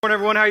Morning,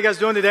 everyone. How are you guys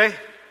doing today?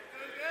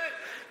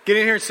 Get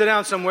in here and sit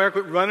down somewhere.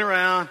 Quit running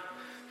around,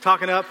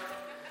 talking up.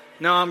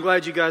 No, I'm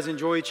glad you guys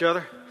enjoy each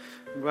other.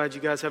 I'm glad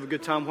you guys have a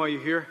good time while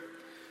you're here.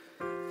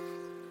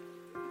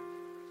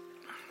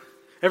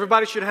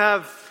 Everybody should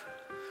have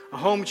a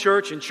home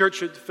church, and church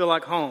should feel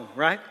like home,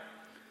 right?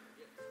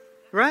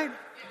 Right?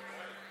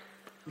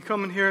 You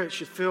come in here, it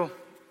should feel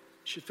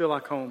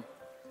like home.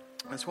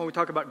 That's why we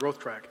talk about Growth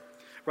Track.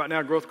 Right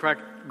now, Growth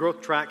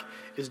Track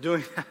is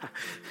doing.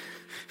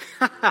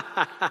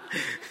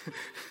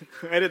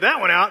 Edit that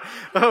one out.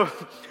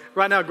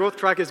 Right now, Growth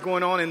Track is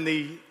going on in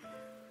the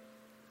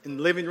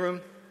living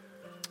room,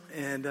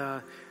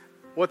 and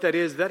what that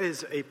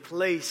is a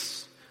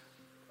place.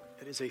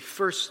 It is a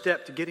first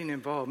step to getting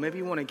involved. Maybe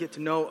you want to get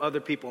to know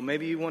other people.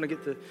 Maybe you want to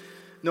get to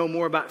know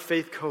more about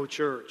Faith Co.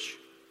 Church.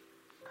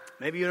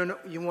 Maybe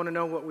you want to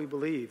know what we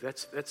believe.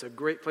 That's a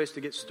great place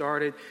to get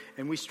started,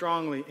 and we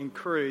strongly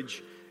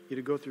encourage you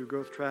to go through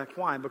Growth Track.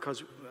 Why?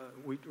 Because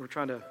we're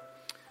trying to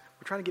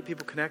get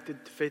people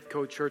connected to Faith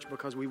Co. Church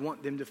because we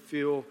want them to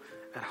feel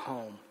at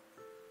home.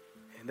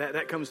 And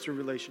that comes through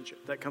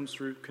relationship. That comes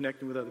through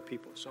connecting with other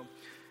people. So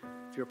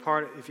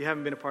if you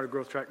haven't been a part of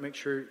Growth Track, make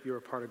sure you're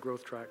a part of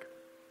Growth Track.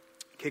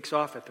 It kicks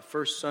off at the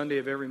first Sunday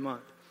of every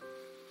month.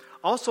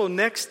 Also,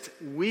 next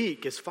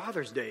week is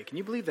Father's Day. Can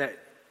you believe that?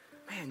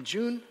 Man,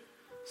 June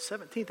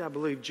 17th, I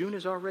believe. June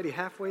is already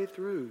halfway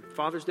through.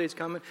 Father's Day is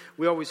coming.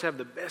 We always have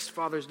the best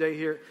Father's Day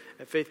here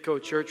at Faith Co.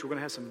 Church. We're going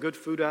to have some good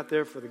food out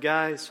there for the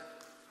guys.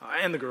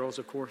 And the girls,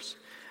 of course,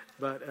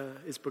 but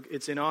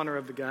it's in honor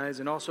of the guys.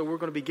 And also, we're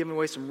going to be giving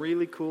away some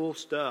really cool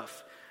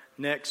stuff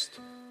next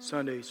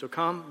Sunday. So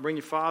come, bring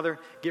your father,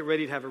 get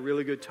ready to have a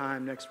really good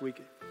time next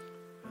week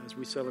as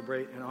we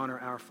celebrate and honor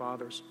our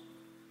fathers.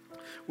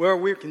 Well,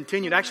 we're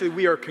continuing. Actually,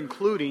 we are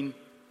concluding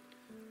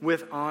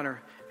with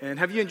honor. And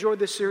have you enjoyed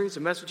this series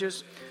of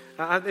messages?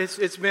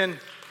 It's been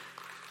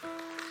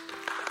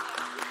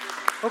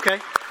okay.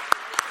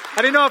 I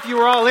didn't know if you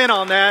were all in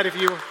on that. If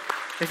you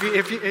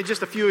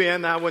just a few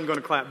in, I wasn't going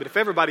to clap. But if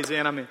everybody's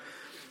in, I'm in.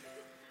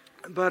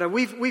 But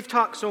we've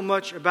talked so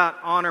much about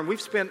honor.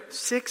 We've spent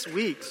 6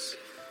 weeks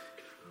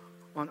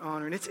on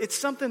honor, and it's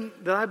something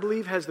that I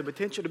believe has the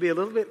potential to be a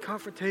little bit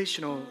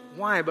confrontational.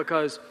 Why?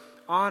 Because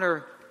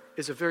honor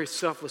is a very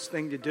selfless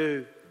thing to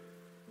do.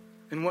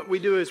 And what we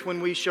do is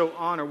when we show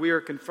honor, we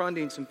are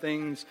confronting some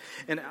things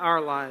in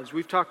our lives.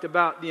 We've talked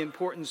about the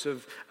importance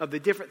of the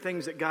different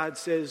things that God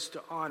says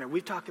to honor.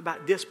 We've talked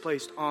about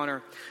displaced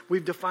honor.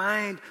 We've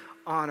defined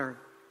honor.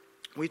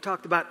 We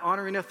talked about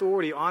honoring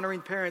authority,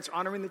 honoring parents,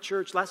 honoring the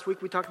church. Last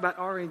week we talked about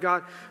honoring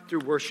God through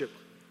worship.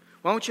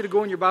 Well, I want you to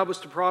go in your Bibles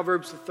to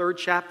Proverbs, the 3rd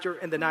chapter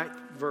and the 9th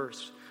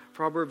verse.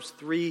 Proverbs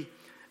 3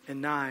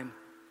 and 9.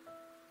 It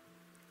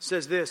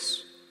says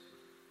this.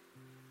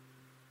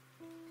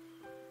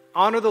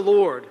 Honor the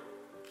Lord.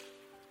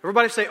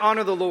 Everybody say,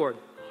 honor the Lord.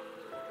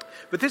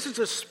 But this is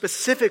a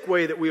specific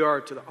way that we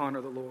are to honor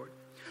the Lord.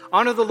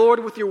 Honor the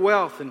Lord with your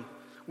wealth and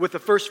with the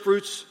first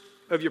fruits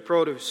of your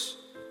produce.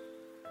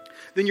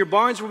 Then your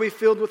barns will be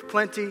filled with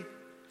plenty,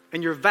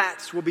 and your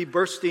vats will be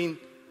bursting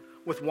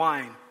with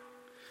wine.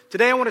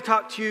 Today I want to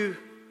talk to you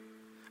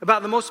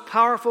about the most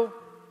powerful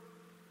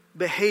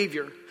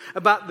behavior,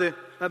 about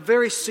a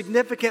very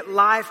significant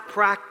life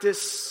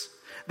practice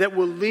that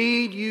will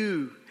lead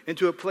you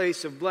into a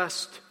place of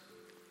blessed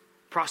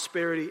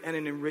prosperity and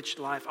an enriched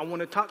life. I want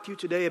to talk to you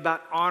today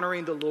about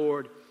honoring the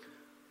Lord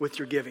with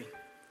your giving.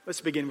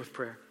 Let's begin with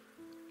prayer.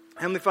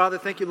 Heavenly Father,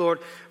 thank you, Lord,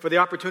 for the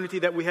opportunity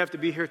that we have to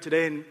be here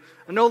today. And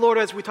I know, Lord,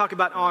 as we talk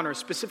about honor,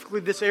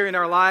 specifically this area in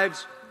our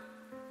lives,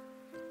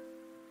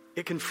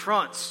 it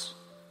confronts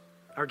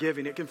our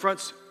giving. It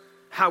confronts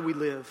how we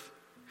live.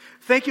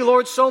 Thank you,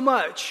 Lord, so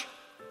much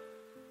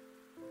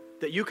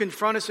that you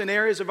confront us in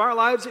areas of our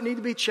lives that need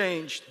to be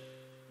changed.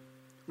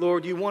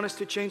 Lord, you want us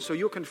to change, so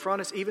you'll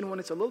confront us even when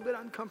it's a little bit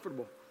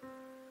uncomfortable.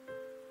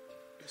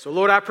 So,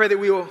 Lord, I pray that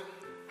we will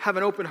have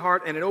an open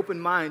heart and an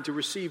open mind to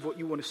receive what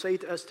you want to say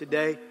to us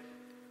today.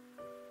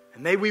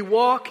 And may we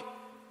walk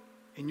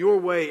in your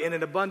way in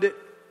an abundant,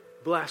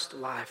 blessed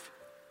life.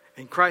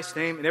 In Christ's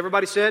name. And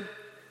everybody said,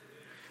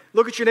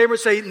 look at your neighbor and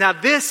say, now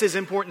this is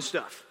important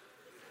stuff.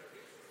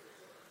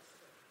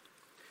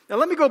 Now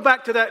let me go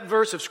back to that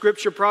verse of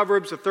Scripture,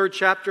 Proverbs, the 3rd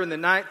chapter and the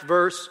 9th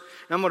verse.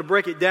 And I'm going to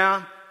break it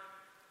down.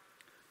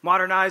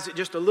 Modernize it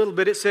just a little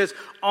bit. It says,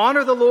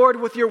 honor the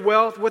Lord with your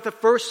wealth, with the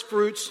first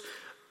fruits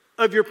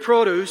of your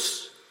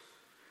produce.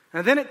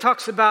 And then it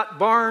talks about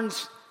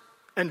barns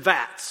and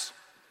vats.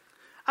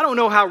 I don't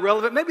know how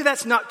relevant. Maybe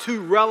that's not too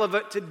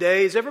relevant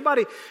today. Is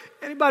anybody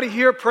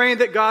here praying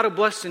that God will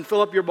bless and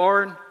fill up your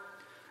barn?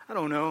 I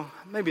don't know.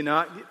 Maybe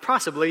not.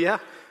 Possibly, yeah.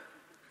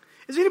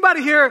 Is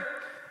anybody here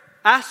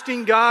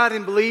asking God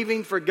and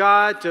believing for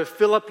God to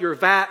fill up your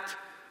vat,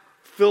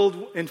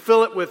 fill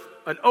it with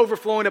an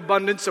overflowing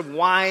abundance of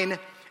wine?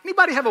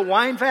 Anybody have a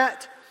wine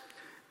vat?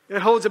 It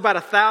holds about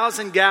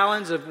 1,000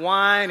 gallons of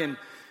wine, and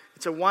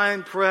it's a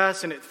wine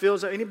press, and it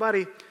fills up.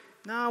 Anybody?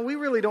 No, we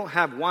really don't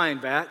have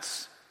wine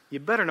vats. You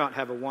better not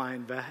have a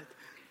wine vat.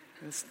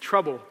 It's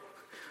trouble.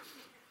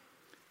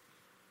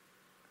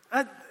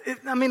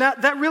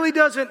 that really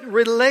doesn't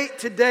relate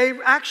today.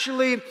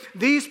 Actually,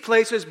 these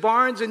places,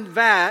 barns and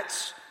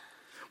vats,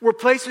 were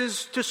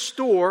places to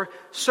store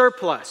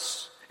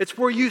surplus. It's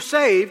where you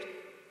saved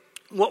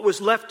what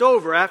was left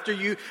over. After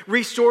you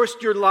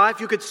resourced your life,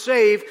 you could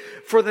save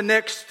for the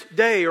next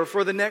day or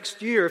for the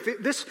next year.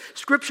 If this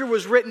scripture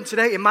was written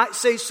today, it might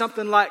say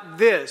something like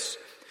this: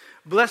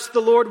 bless the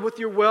Lord with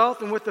your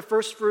wealth and with the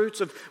first fruits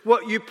of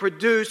what you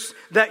produce,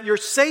 that your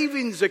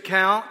savings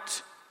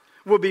account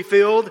will be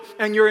filled,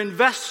 and your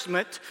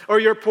investment or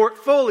your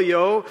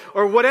portfolio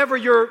or whatever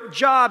your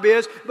job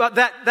is, but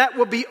that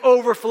will be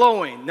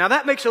overflowing. Now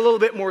that makes a little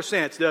bit more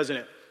sense, doesn't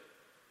it?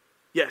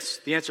 Yes,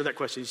 the answer to that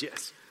question is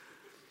yes.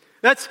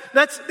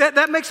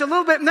 That makes a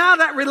little bit, now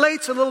that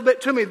relates a little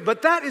bit to me.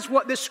 But that is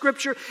what this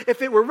scripture,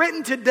 if it were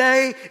written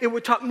today, it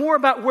would talk more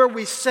about where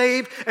we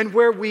save and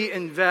where we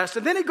invest.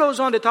 And then it goes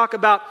on to talk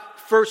about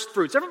first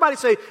fruits. Everybody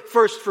say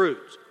first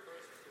fruits.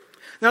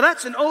 Now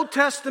that's an Old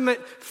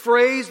Testament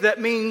phrase that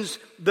means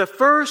the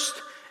first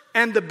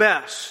and the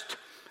best.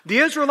 The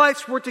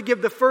Israelites were to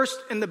give the first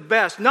and the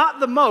best, not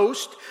the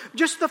most,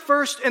 just the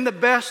first and the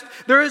best.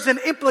 There is an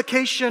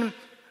implication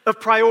of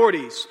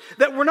priorities,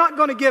 that we're not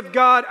going to give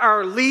God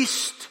our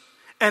least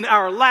and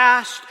our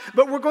last,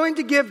 but we're going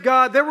to give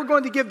God, they were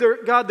going to give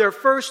God their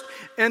first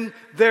and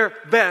their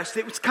best.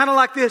 It was kind of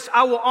like this: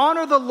 I will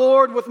honor the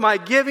Lord with my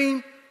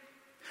giving.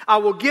 I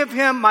will give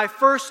Him my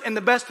first and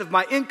the best of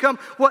my income,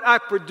 what I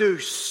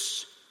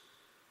produce.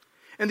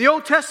 In the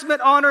Old Testament,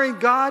 honoring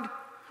God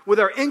with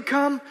our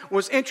income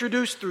was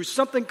introduced through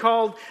something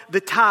called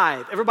the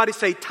tithe. Everybody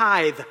say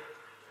tithe.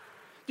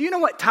 Do you know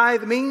what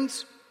tithe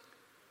means?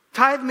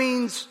 Tithe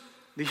means,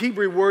 the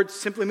Hebrew word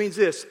simply means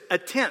this: a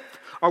tenth.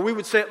 Or we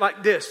would say it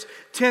like this: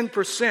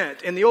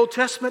 10%. In the Old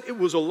Testament, it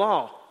was a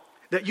law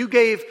that you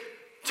gave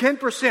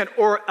 10%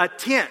 or a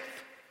tenth.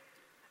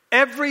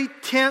 Every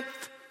 10th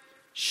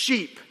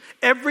sheep,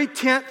 every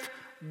 10th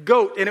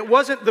goat. And it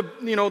wasn't the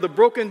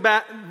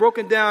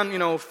broken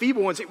down,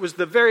 feeble ones. It was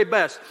the very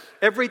best.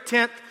 Every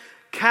 10th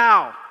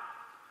cow.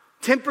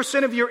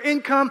 10% of your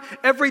income,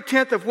 every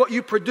 10th of what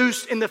you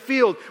produced in the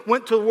field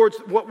went towards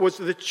what was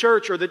the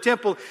church or the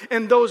temple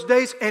in those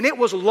days, and it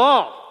was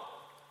law.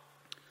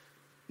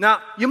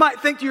 Now, you might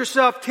think to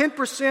yourself,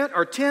 10%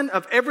 or 10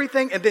 of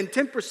everything and then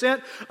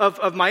 10%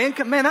 of my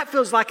income, man, that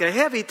feels like a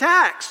heavy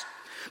tax.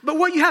 But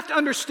what you have to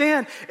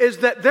understand is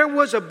that there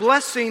was a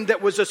blessing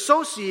that was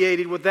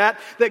associated with that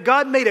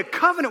God made a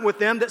covenant with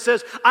them that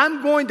says,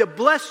 I'm going to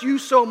bless you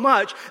so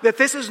much that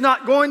this is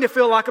not going to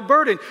feel like a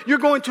burden. You're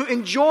going to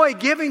enjoy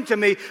giving to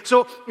me.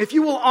 So if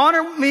you will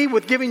honor me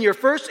with giving your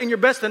first and your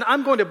best, then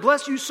I'm going to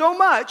bless you so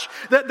much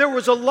that there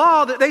was a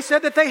law that they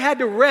said that they had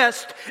to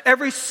rest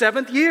every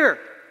 7th year.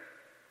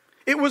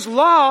 It was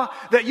law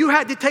that you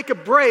had to take a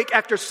break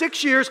after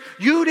 6 years.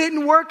 You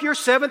didn't work your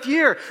 7th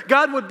year.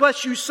 God would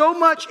bless you so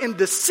much in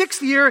the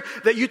 6th year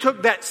that you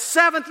took that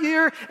 7th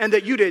year and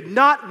that you did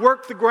not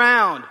work the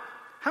ground.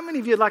 How many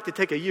of you would like to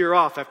take a year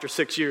off after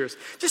 6 years?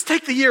 Just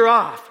take the year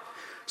off.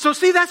 So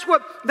see, that's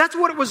what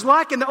it was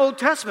like in the Old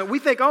Testament. We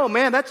think, oh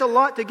man, that's a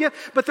lot to give.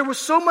 But there was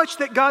so much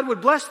that God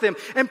would bless them.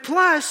 And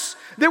plus,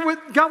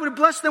 God would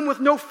bless them with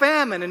no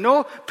famine and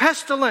no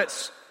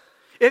pestilence.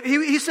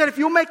 He said, if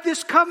you'll make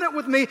this covenant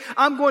with me,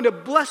 I'm going to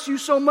bless you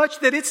so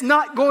much that it's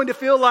not going to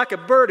feel like a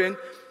burden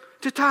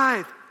to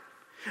tithe.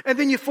 And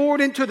then you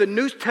forward into the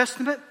New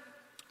Testament.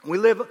 We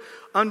live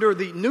under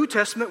the New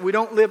Testament. We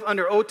don't live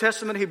under Old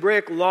Testament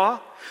Hebraic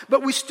law.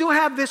 But we still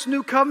have this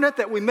new covenant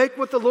that we make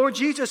with the Lord.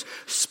 Jesus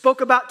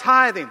spoke about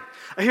tithing.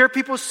 I hear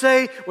people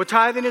say, well,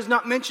 tithing is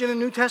not mentioned in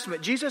the New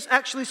Testament. Jesus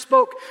actually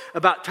spoke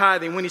about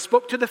tithing when He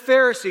spoke to the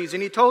Pharisees,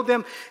 and He told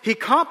them, He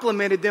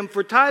complimented them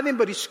for tithing,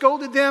 but He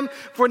scolded them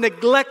for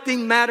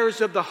neglecting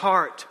matters of the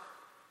heart.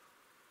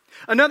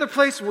 Another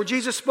place where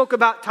Jesus spoke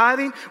about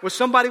tithing was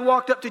somebody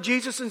walked up to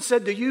Jesus and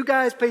said, do you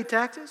guys pay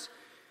taxes?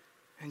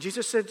 And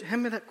Jesus said,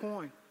 hand me that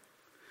coin.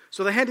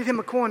 So they handed Him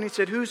a coin. He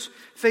said, whose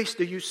face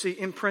do you see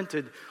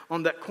imprinted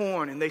on that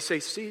coin? And they say,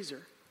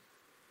 Caesar.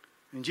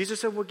 And Jesus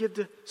said, well, give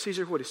to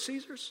Caesar what is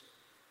Caesar's.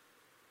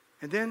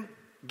 And then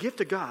give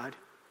to God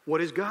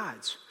what is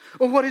God's.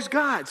 Well, what is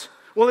God's?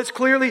 Well, it's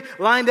clearly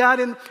lined out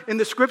in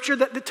the scripture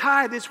that the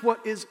tithe is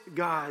what is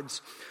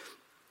God's.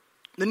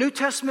 The New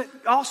Testament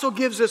also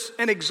gives us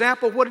an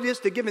example of what it is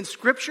to give in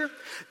Scripture.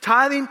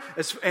 Tithing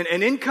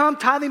and income,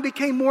 tithing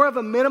became more of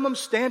a minimum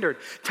standard.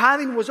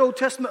 Tithing was Old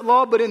Testament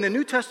law, but in the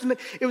New Testament,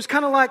 it was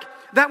kind of like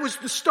that was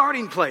the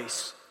starting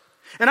place.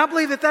 And I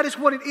believe that is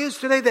what it is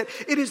today, that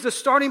it is the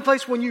starting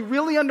place when you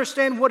really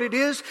understand what it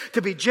is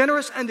to be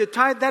generous and to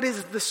tithe. That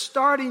is the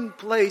starting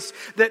place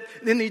that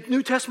in the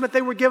New Testament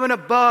they were given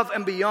above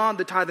and beyond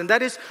the tithe. And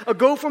that is a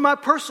goal for my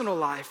personal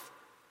life.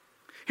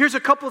 Here's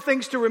a couple of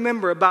things to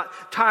remember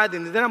about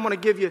tithing, and then I'm going to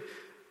give you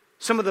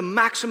some of the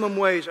maximum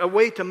ways, a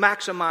way to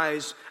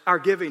maximize our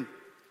giving.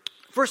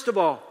 First of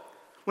all,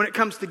 when it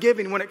comes to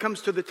giving, when it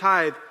comes to the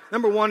tithe,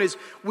 number one is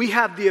we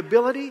have the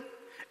ability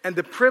and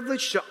the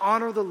privilege to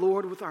honor the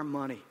Lord with our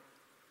money.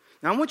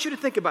 Now I want you to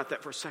think about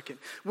that for a second.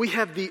 We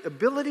have the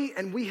ability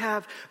and we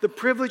have the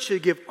privilege to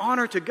give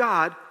honor to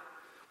God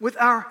with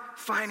our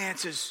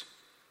finances.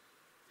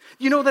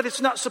 You know that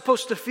it's not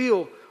supposed to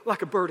feel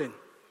like a burden.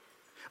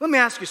 Let me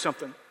ask you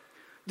something.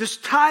 Does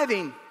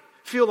tithing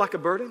feel like a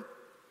burden?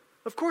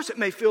 Of course it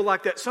may feel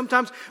like that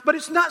sometimes, but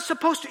it's not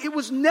supposed to. It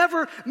was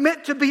never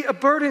meant to be a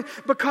burden,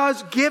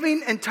 because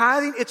giving and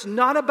tithing, it's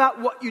not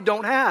about what you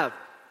don't have.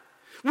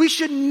 We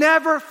should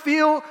never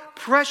feel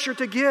pressure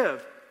to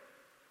give.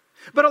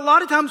 But a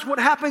lot of times what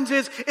happens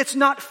is it's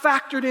not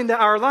factored into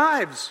our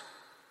lives.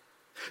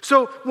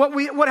 So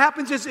what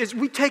happens is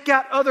we take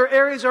out other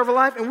areas of our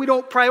life and we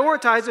don't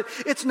prioritize it.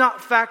 It's not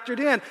factored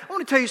in. I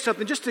want to tell you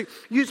something, just to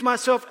use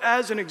myself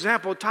as an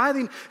example.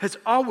 Tithing has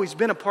always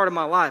been a part of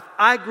my life.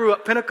 I grew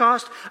up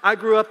Pentecost. I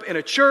grew up in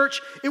a church.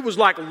 It was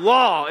like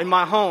law in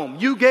my home.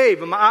 You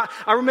gave. I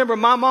remember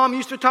my mom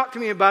used to talk to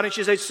me about it.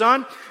 She'd say,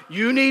 son,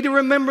 you need to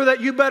remember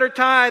that you better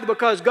tithe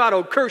because God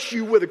will curse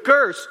you with a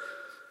curse.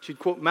 She'd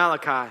quote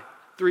Malachi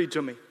 3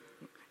 to me.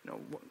 You know,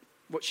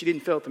 what she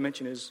didn't fail to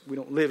mention is we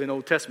don't live in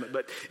Old Testament.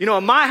 But, in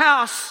my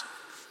house,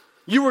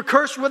 you were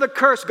cursed with a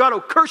curse. God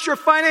will curse your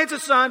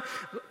finances, son.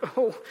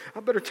 Oh, I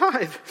better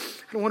tithe.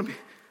 I don't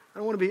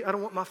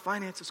want my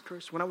finances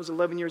cursed. When I was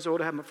 11 years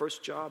old, I had my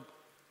first job.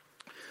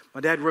 My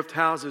dad roofed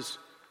houses.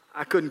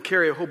 I couldn't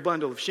carry a whole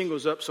bundle of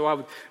shingles up, so I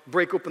would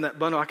break open that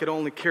bundle. I could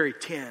only carry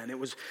 10.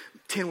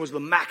 10 was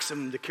the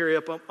maximum to carry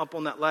up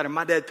on that ladder.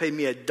 My dad paid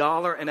me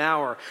 $1 an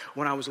hour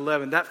when I was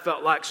 11. That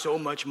felt like so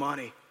much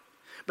money.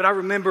 But I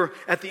remember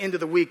at the end of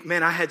the week,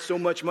 man, I had so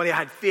much money. I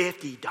had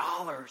 $50.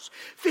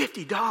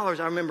 $50.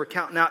 I remember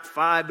counting out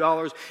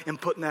 $5 and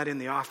putting that in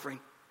the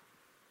offering.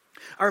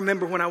 I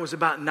remember when I was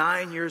about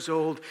 9 years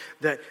old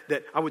that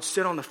I would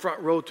sit on the front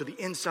row to the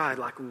inside,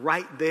 like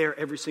right there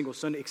every single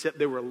Sunday, except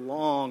they were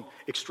long,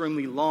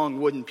 extremely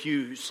long wooden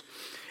pews.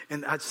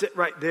 And I'd sit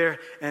right there,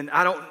 and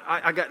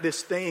I got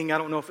this thing, I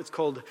don't know if it's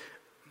called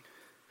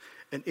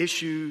an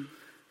issue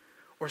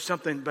or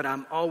something, but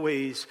I'm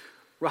always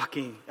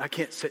rocking. I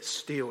can't sit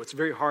still. It's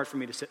very hard for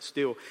me to sit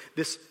still.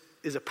 This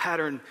is a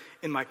pattern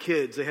in my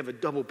kids. They have a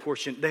double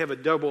portion. They have a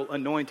double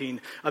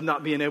anointing of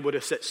not being able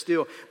to sit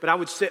still. But I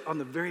would sit on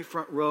the very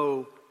front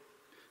row.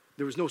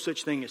 There was no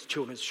such thing as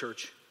children's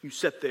church. You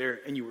sat there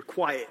and you were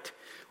quiet,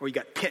 or you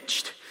got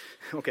pinched.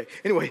 Okay,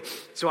 anyway,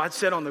 so I'd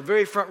sit on the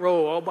very front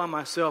row all by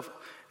myself,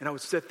 and I would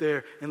sit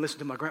there and listen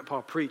to my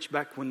grandpa preach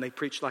back when they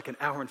preached like an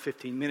hour and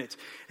 15 minutes,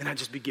 and I'd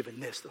just be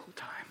giving this the whole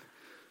time.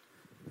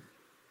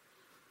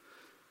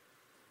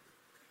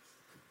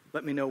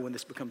 Let me know when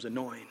this becomes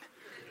annoying.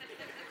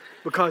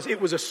 Because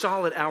it was a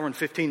solid hour and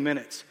 15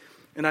 minutes.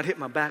 And I'd hit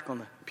my back on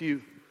the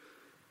pew.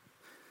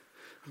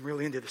 I'm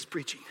really into this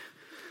preaching.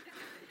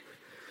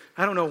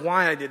 I don't know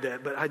why I did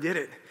that, but I did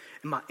it.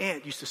 And my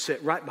aunt used to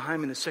sit right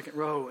behind me in the second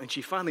row. And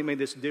she finally made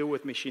this deal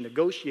with me. She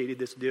negotiated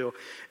this deal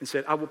and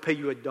said, I will pay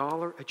you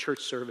 $1 a church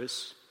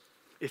service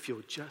if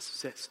you'll just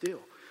sit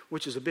still.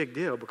 Which is a big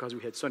deal because we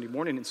had Sunday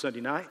morning and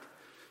Sunday night.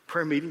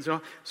 Prayer meetings and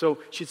all. So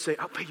she'd say,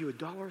 I'll pay you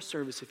 $1 a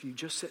service if you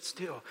just sit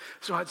still.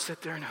 So I'd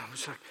sit there and I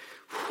was like,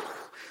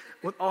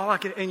 with all I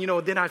could, and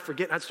then I'd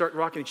forget, I'd start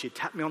rocking, and she'd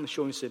tap me on the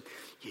shoulder and said,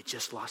 you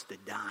just lost a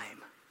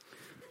dime.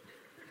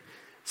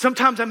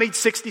 Sometimes I made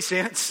 60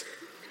 cents.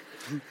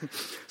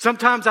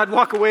 Sometimes I'd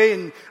walk away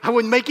and I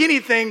wouldn't make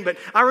anything, but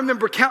I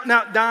remember counting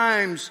out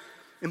dimes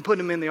and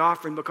putting them in the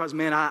offering because,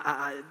 man,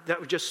 that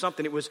was just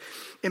something. It was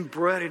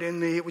embedded in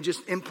me. It was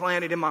just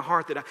implanted in my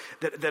heart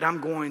that I'm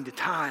going to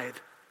tithe.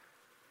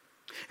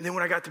 And then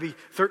when I got to be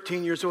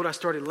 13 years old, I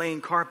started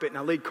laying carpet, and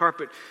I laid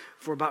carpet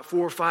for about 4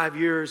 or 5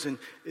 years. And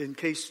in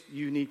case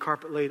you need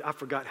carpet laid, I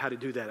forgot how to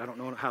do that. I don't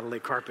know how to lay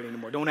carpet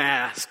anymore. Don't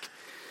ask.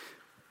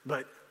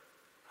 But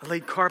I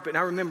laid carpet, and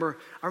I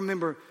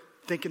remember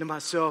thinking to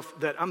myself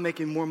that I'm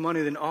making more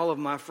money than all of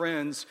my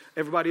friends.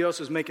 Everybody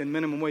else is making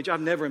minimum wage. I've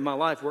never in my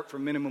life worked for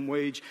minimum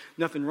wage.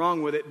 Nothing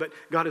wrong with it, but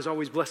God has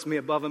always blessed me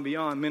above and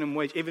beyond minimum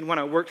wage. Even when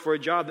I worked for a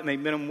job that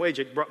made minimum wage,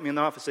 it brought me in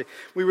the office and said,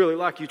 we really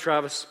like you,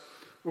 Travis.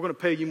 We're going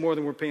to pay you more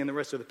than we're paying the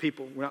rest of the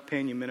people. We're not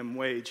paying you minimum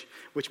wage,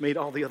 which made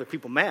all the other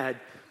people mad,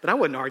 but I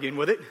wasn't arguing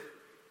with it.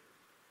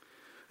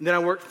 And then I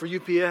worked for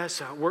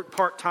UPS. I worked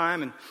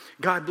part-time, and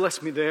God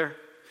blessed me there.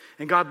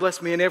 And God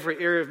blessed me in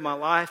every area of my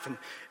life.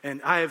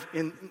 And I have,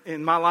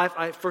 in my life,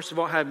 I, first of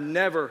all, have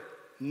never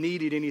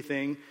needed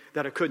anything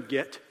that I could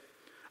get.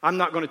 I'm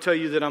not going to tell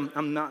you that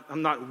I'm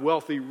not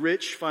wealthy,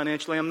 rich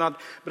financially.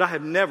 But I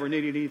have never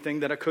needed anything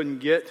that I couldn't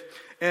get.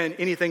 And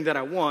anything that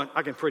I want,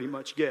 I can pretty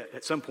much get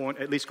at some point,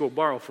 at least go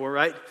borrow for,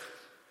 right?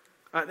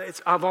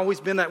 I've always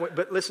been that way.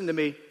 But listen to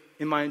me,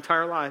 in my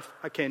entire life,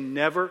 I can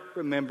never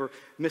remember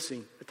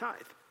missing a tithe.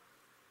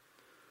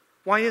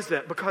 Why is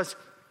that? Because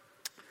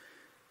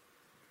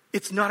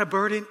it's not a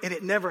burden, and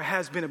it never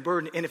has been a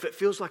burden. And if it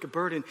feels like a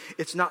burden,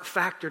 it's not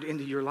factored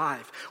into your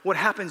life. What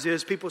happens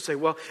is people say,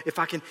 well, if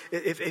I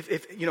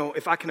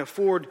can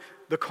afford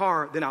the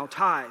car, then I'll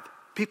tithe.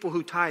 People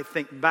who tithe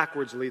think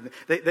backwardsly.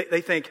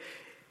 They think,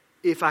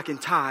 if I can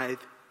tithe,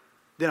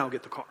 then I'll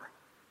get the car.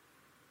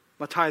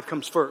 My tithe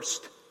comes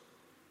first.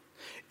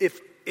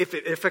 If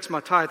it affects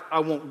my tithe, I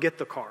won't get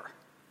the car.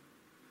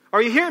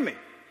 Are you hearing me?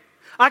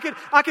 I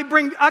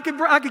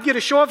could get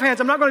a show of hands.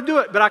 I'm not going to do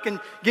it, but I can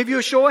give you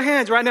a show of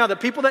hands right now. The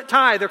people that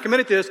tithe, they're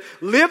committed to this,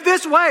 live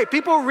this way.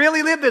 People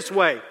really live this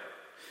way.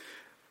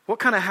 What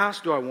kind of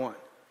house do I want?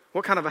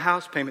 What kind of a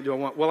house payment do I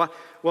want?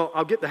 Well,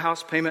 I'll get the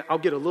house payment. I'll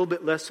get a little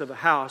bit less of a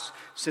house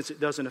since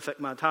it doesn't affect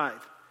my tithe.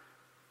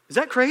 Is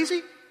that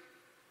crazy?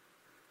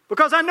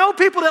 Because I know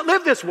people that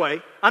live this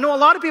way. I know a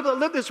lot of people that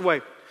live this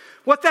way.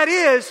 What that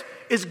is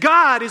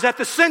God is at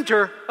the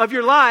center of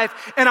your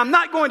life, and I'm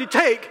not going to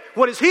take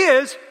what is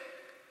His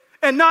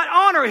and not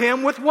honor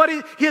Him with what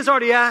He has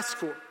already asked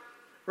for.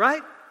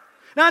 Right?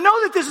 Now, I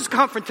know that this is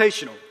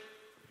confrontational.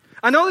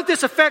 I know that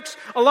this affects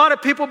a lot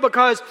of people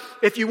because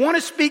if you want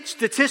to speak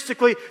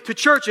statistically to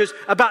churches,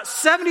 about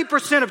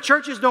 70% of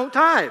churches don't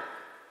tithe.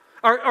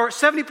 Or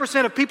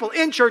 70% of people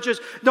in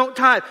churches don't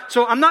tithe.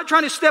 So I'm not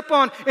trying to step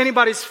on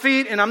anybody's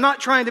feet and I'm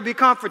not trying to be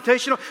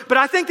confrontational, but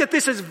I think that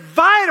this is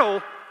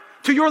vital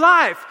to your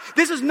life.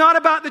 This is not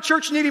about the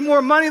church needing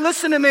more money.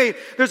 Listen to me.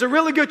 There's a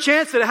really good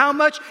chance that how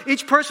much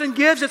each person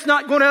gives, it's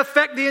not going to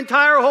affect the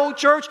entire whole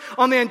church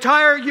on the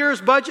entire year's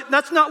budget.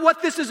 That's not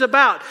what this is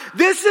about.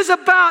 This is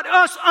about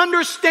us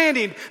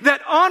understanding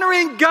that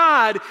honoring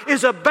God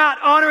is about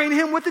honoring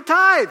Him with the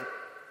tithe.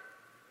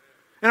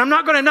 And I'm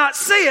not going to not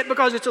say it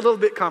because it's a little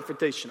bit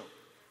confrontational.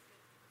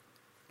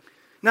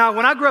 Now,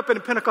 when I grew up in a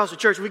Pentecostal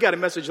church, we got a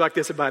message like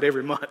this about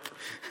every month.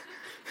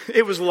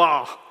 It was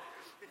law.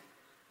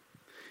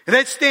 And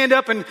they'd stand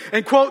up and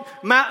quote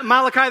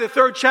Malachi, the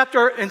 3rd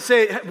chapter, and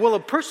say, will a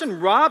person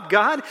rob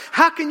God?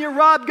 How can you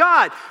rob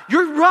God?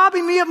 You're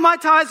robbing me of my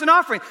tithes and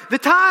offering. The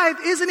tithe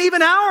isn't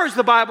even ours,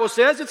 the Bible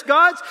says. It's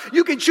God's.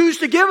 You can choose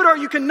to give it or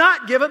you can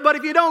not give it, but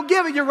if you don't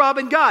give it, you're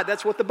robbing God.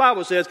 That's what the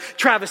Bible says.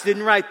 Travis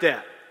didn't write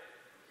that.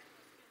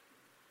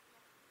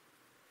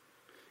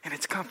 And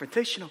it's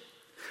confrontational.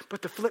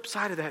 But the flip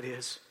side of that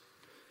is,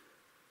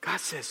 God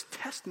says,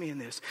 test me in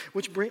this.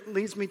 Which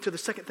leads me to the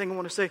second thing I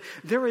want to say.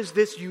 There is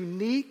this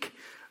unique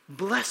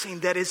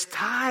blessing that is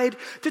tied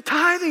to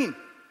tithing.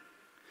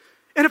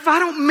 And if I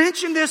don't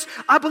mention this,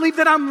 I believe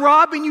that I'm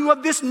robbing you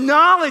of this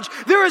knowledge.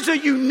 There is a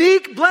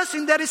unique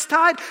blessing that is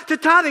tied to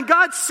tithing.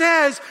 God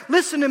says,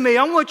 listen to me,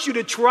 I want you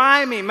to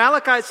try me.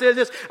 Malachi says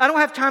this. I don't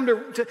have time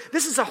to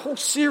this is a whole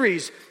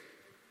series.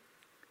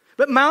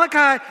 But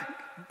Malachi,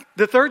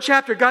 the 3rd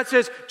chapter, God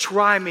says,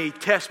 try me,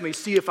 test me,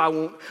 see if I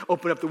won't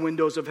open up the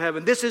windows of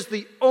heaven. This is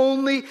the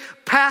only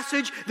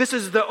passage, this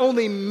is the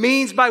only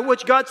means by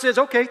which God says,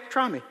 okay,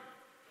 try me.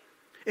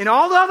 In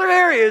all the other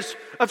areas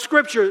of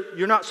Scripture,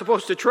 you're not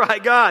supposed to try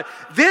God.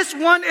 This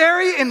one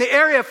area, in the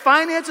area of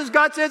finances,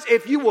 God says,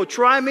 if you will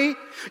try me,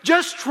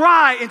 just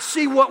try and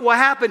see what will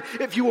happen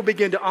if you will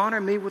begin to honor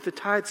me with the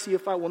tithe, see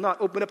if I will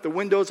not open up the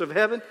windows of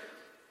heaven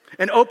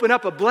and open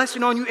up a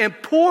blessing on you and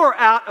pour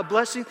out a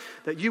blessing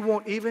that you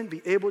won't even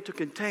be able to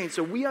contain.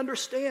 So we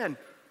understand,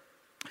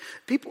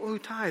 people who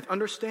tithe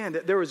understand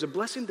that there is a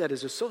blessing that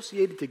is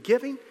associated to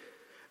giving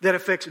that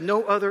affects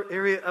no other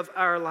area of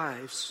our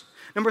lives.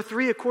 Number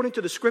 3, according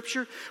to the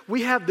Scripture,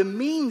 we have the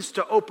means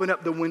to open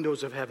up the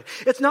windows of heaven.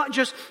 It's not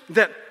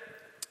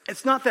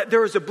that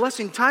there is a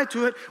blessing tied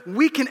to it.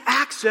 We can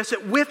access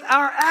it with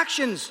our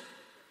actions.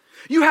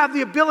 You have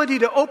the ability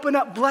to open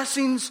up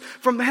blessings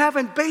from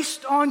heaven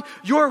based on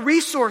your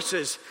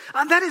resources.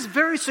 That is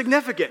very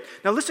significant.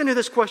 Now listen to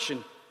this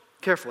question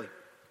carefully.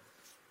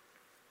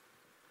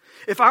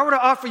 If I were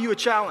to offer you a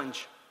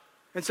challenge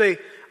and say,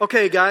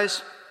 okay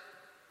guys,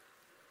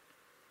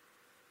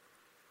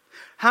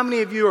 how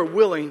many of you are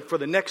willing for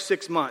the next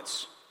 6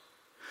 months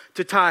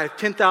to tithe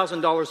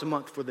 $10,000 a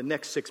month for the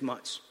next 6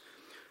 months?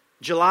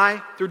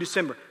 July through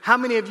December. How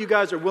many of you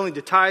guys are willing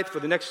to tithe for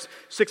the next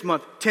 6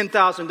 months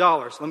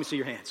 $10,000? Let me see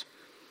your hands.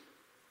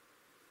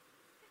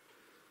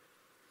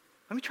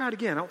 Let me try it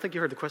again. I don't think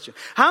you heard the question.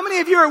 How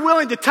many of you are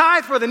willing to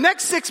tithe for the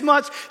next 6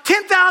 months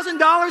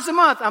 $10,000 a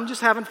month? I'm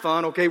just having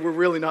fun, okay? We're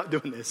really not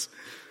doing this.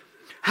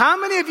 How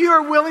many of you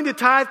are willing to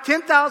tithe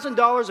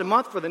 $10,000 a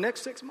month for the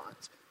next 6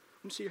 months?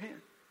 Let me see your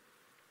hand.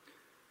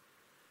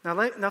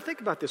 Now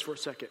think about this for a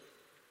second.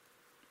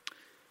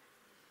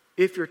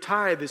 If your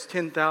tithe is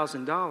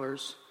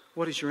 $10,000,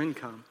 what is your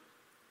income?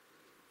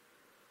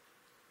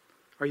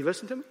 Are you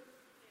listening to me?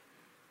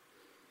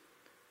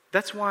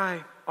 That's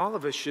why all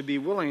of us should be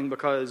willing,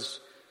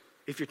 because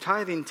if you're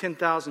tithing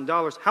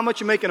 $10,000, how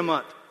much you making a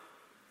month?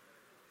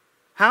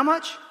 How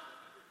much?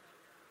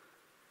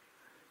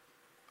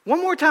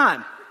 One more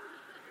time.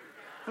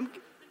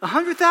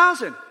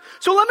 100,000.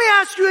 So let me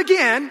ask you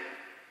again.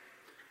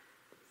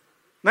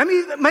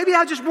 Maybe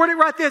I'll just word it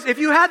right this. If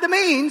you had the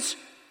means,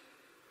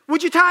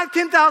 would you tithe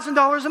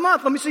 $10,000 a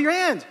month? Let me see your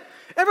hand.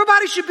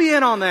 Everybody should be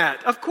in on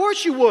that. Of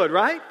course you would,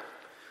 right?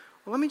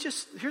 Well,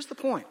 here's the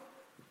point.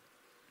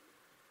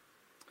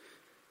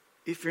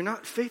 If you're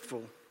not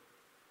faithful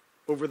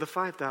over the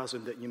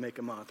 $5,000 that you make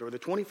a month, or the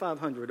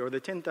 $2,500, or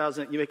the $10,000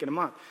 that you make in a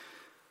month,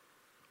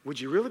 would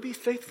you really be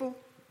faithful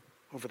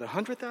over the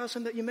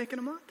 $100,000 that you make in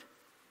a month?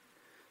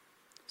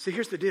 See,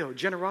 here's the deal.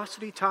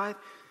 Generosity, tithe,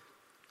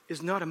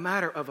 is not a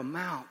matter of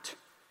amount.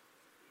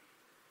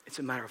 It's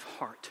a matter of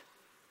heart.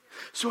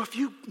 So if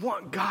you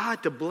want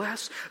God to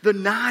bless the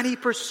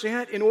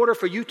 90% in order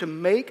for you to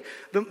make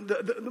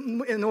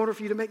in order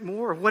for you to make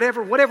more, or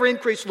whatever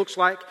increase looks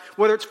like,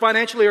 whether it's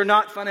financially or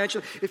not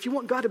financially, if you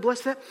want God to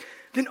bless that,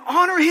 then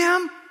honor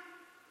Him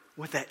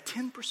with that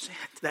 10%,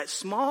 that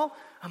small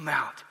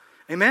amount.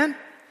 Amen?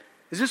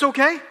 Is this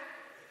okay?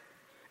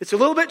 It's a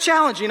little bit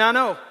challenging, I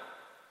know.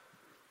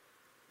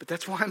 But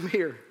that's why I'm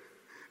here.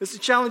 This is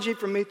challenging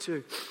for me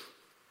too.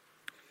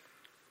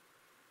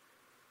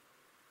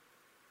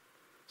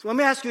 So let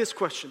me ask you this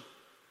question.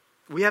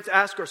 We have to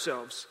ask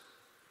ourselves,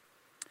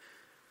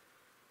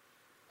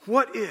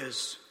 what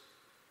is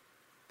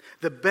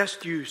the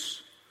best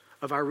use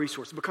of our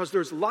resources? Because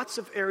there's lots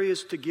of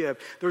areas to give.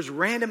 There's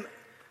random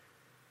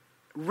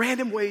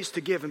ways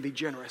to give and be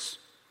generous.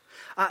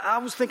 I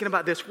was thinking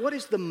about this. What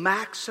is the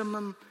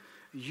maximum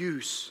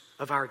use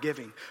of our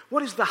giving?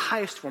 What is the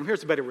highest form?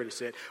 Here's a better way to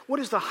say it. What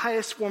is the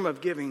highest form of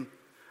giving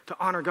to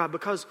honor God?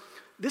 Because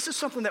this is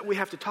something that we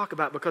have to talk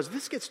about, because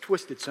this gets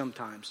twisted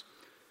sometimes.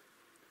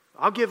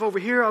 I'll give over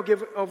here, I'll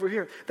give over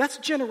here. That's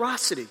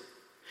generosity.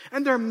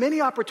 And there are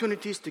many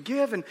opportunities to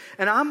give, and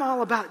I'm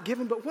all about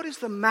giving, but what is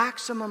the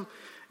maximum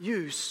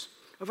use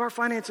of our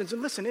finances?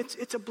 And listen,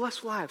 it's a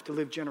blessed life to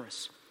live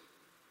generous.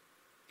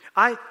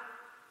 I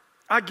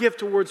give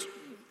towards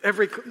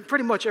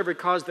pretty much every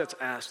cause that's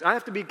asked. I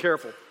have to be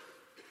careful.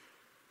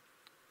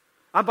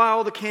 I buy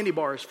all the candy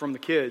bars from the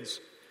kids.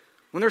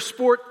 When there's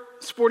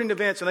sporting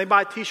events and they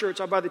buy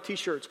t-shirts, I buy the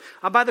t-shirts.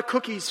 I buy the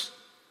cookies.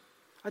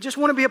 I just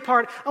want to be a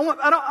part. I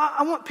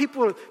want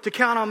people to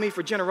count on me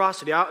for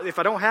generosity. If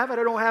I don't have it,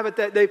 I don't have it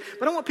that day.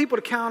 But I want people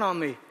to count on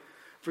me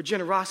for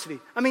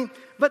generosity. I mean,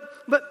 but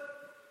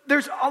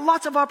there's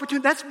lots of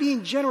opportunity. That's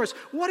being generous.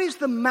 What is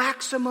the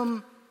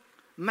maximum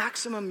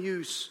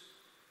use?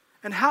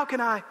 And how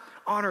can I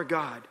honor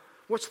God?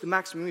 What's the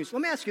maximum use?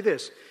 Let me ask you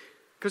this,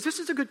 because this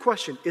is a good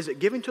question. Is it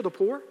giving to the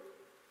poor?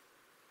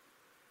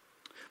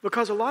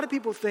 Because a lot of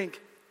people think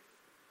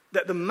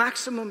that the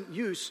maximum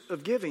use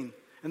of giving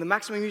and the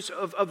maximum use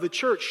of the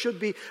church should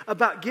be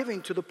about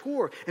giving to the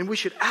poor. And we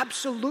should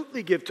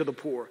absolutely give to the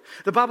poor.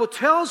 The Bible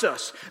tells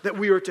us that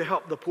we are to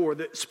help the poor.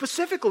 That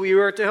specifically, we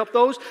are to help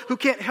those who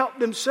can't help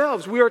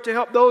themselves. We are to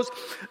help those,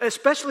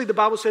 especially the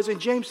Bible says in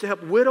James, to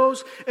help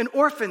widows and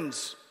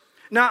orphans.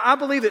 Now, I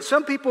believe that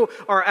some people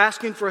are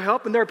asking for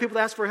help, and there are people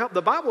that ask for help.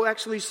 The Bible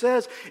actually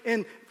says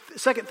in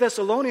 2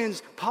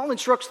 Thessalonians, Paul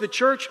instructs the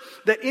church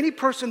that any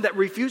person that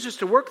refuses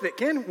to work, that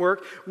can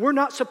work, we're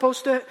not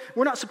supposed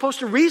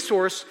to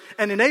resource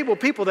and enable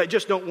people that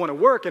just don't want to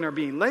work and are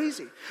being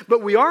lazy.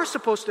 But we are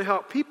supposed to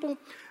help people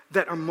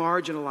that are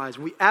marginalized.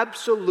 We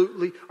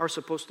absolutely are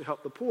supposed to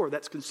help the poor.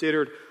 That's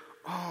considered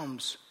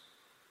alms.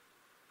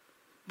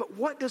 But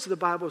what does the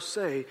Bible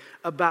say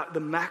about the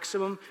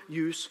maximum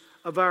use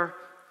of our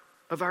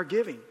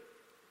giving?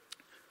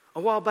 A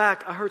while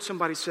back, I heard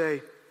somebody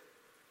say,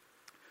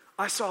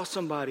 I saw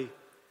somebody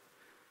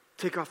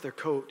take off their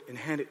coat and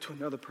hand it to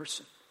another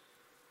person.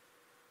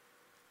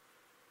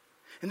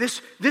 And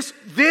this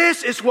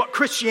is what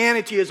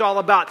Christianity is all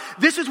about.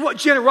 This is what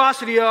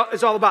generosity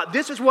is all about.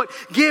 This is what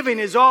giving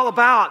is all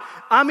about.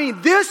 I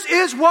mean, this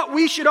is what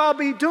we should all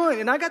be doing.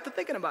 And I got to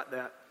thinking about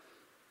that.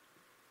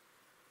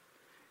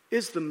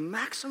 Is the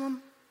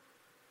maximum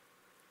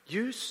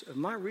use of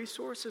my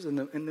resources and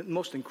the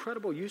most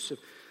incredible use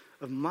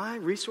of my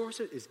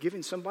resources is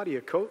giving somebody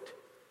a coat?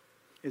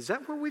 Is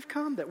that where we've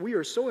come? That we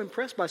are so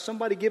impressed by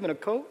somebody giving a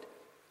coat?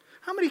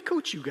 How many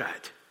coats you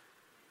got?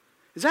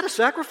 Is that a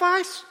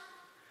sacrifice?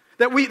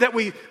 That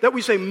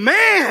we say,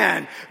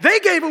 man,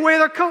 they gave away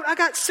their coat. I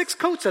got 6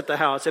 coats at the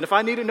house, and if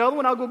I need another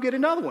one, I'll go get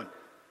another one.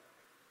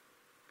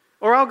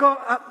 Or I'll go.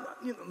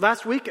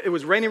 Last week it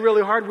was raining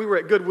really hard. We were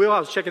at Goodwill. I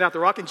was checking out the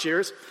rocking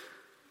chairs,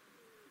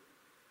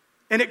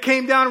 and it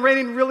came down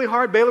raining really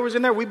hard. Baylor was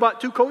in there. We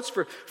bought 2 coats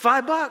for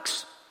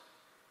 $5.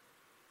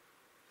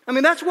 I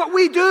mean, that's what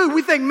we do.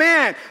 We think,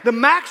 man, the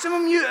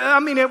maximum,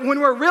 when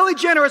we're really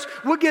generous,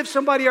 we'll give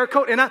somebody our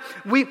coat. And I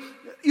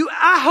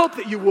hope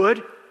that you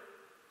would.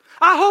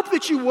 I hope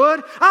that you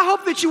would. I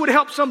hope that you would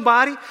help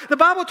somebody. The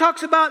Bible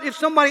talks about if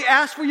somebody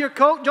asks for your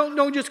coat,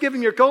 don't just give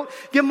them your coat.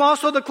 Give them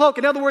also the cloak.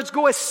 In other words,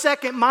 go a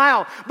second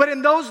mile. But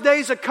in those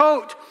days, a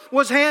coat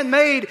was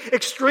handmade,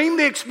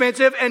 extremely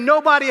expensive, and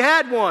nobody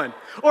had one.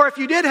 Or if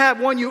you did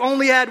have one, you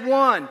only had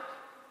one.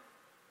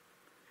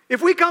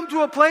 If we come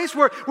to a place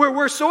where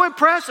we're so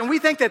impressed and we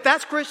think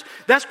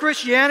that's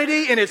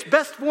Christianity in its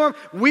best form,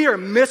 we are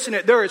missing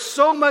it. There is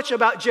so much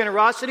about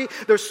generosity.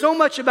 There's so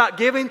much about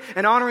giving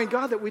and honoring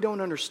God that we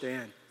don't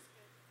understand.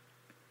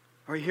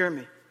 Are you hearing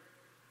me?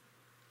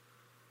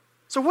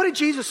 So what did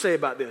Jesus say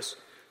about this?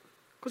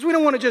 Because we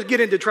don't want to just get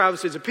into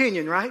Travis's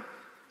opinion, right?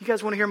 You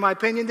guys want to hear my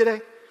opinion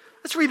today?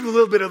 Let's read a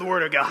little bit of the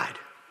Word of God.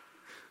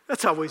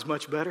 That's always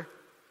much better.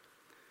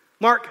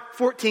 Mark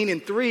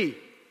 14:3.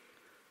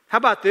 How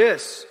about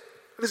this?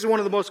 This is one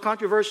of the most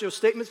controversial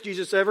statements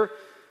Jesus ever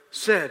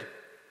said.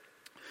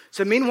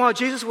 So meanwhile,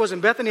 Jesus was in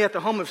Bethany at the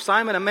home of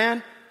Simon, a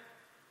man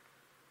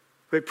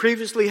who had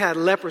previously had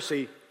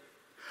leprosy.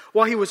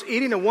 While he was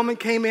eating, a woman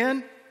came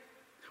in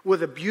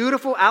with a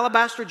beautiful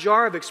alabaster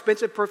jar of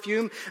expensive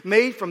perfume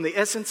made from the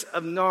essence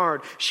of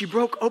nard. She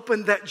broke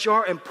open that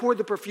jar and poured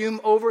the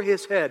perfume over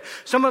his head.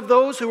 Some of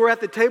those who were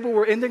at the table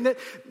were indignant.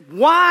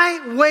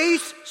 Why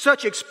waste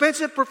such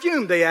expensive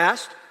perfume, they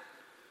asked.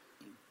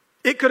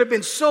 It could have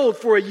been sold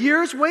for a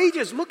year's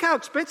wages. Look how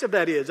expensive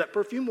that is, that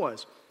perfume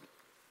was.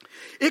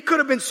 It could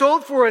have been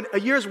sold for a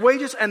year's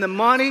wages and the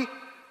money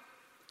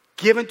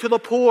given to the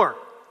poor.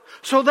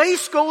 So they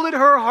scolded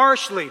her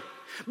harshly.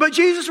 But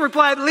Jesus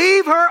replied,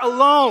 leave her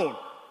alone.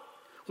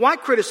 Why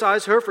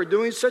criticize her for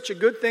doing such a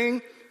good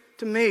thing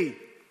to me?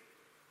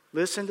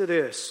 Listen to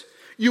this.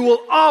 You will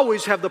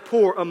always have the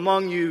poor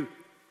among you,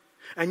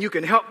 and you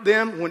can help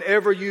them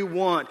whenever you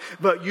want,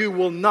 but you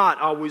will not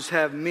always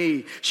have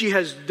me. She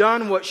has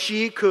done what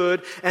she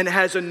could and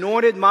has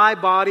anointed my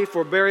body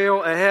for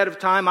burial ahead of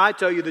time. I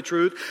tell you the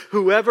truth,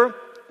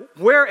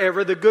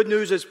 wherever the good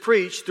news is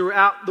preached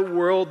throughout the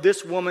world,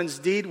 this woman's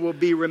deed will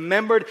be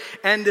remembered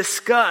and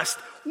discussed.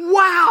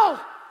 Wow!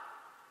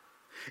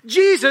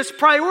 Jesus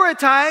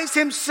prioritized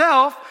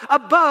himself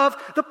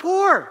above the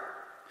poor.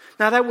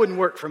 Now that wouldn't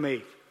work for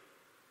me.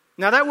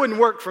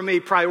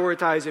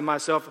 Prioritizing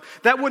myself.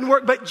 That wouldn't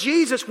work. But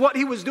Jesus, what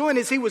he was doing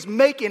is he was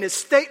making a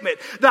statement.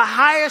 The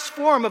highest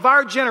form of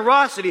our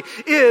generosity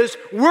is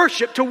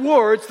worship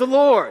towards the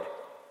Lord.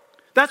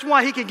 That's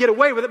why he could get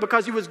away with it,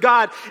 because he was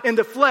God in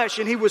the flesh,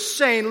 and he was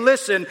saying,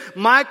 listen,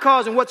 my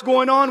cause and what's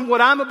going on,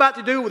 what I'm about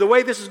to do, the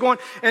way this is going,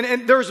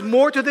 and there's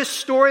more to this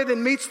story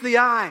than meets the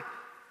eye.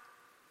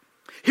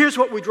 Here's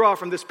what we draw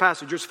from this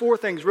passage. There's 4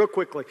 things real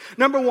quickly.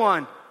 Number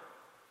 1,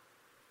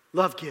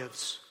 love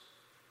gives.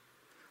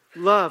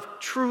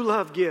 True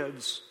love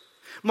gives.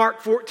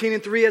 Mark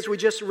 14:3, as we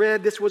just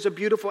read, this was a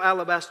beautiful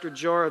alabaster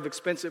jar of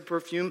expensive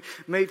perfume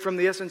made from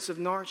the essence of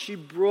nard. She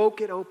broke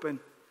it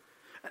open.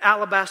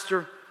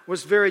 Alabaster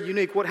was very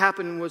unique. What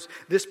happened was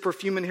this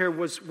perfume in here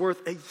was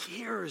worth a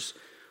year's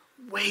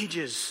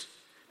wages.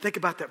 Think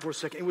about that for a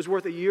second. It was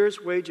worth a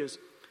year's wages.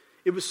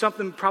 It was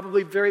something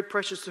probably very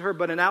precious to her,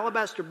 but an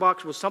alabaster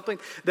box was something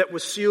that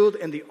was sealed,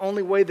 and the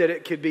only way that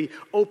it could be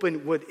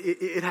opened,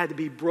 it had to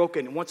be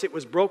broken. And once it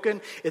was broken,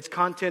 its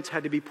contents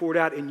had to be poured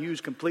out and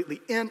used completely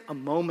in a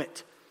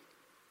moment.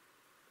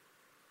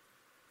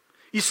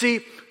 You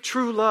see,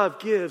 true love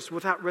gives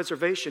without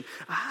reservation.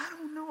 I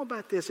don't know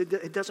about this.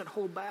 It doesn't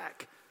hold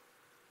back.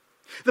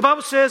 The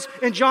Bible says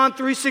in John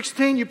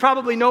 3:16, you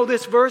probably know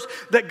this verse,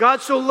 that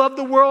God so loved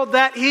the world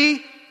that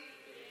he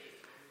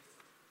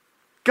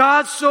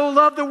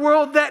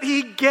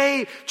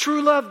gave.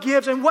 True love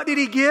gives. And what did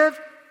he give?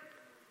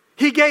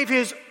 He gave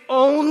his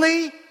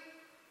only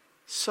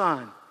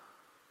son.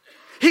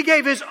 He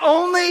gave his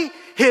only,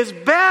 his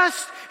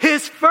best,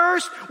 his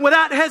first,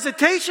 without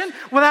hesitation,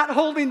 without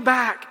holding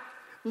back.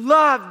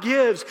 Love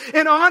gives.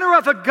 In honor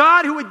of a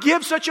God who would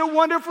give such a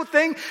wonderful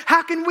thing,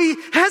 how can we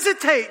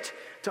hesitate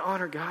to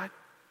honor God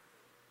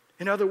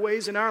in other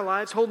ways in our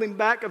lives, holding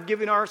back of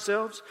giving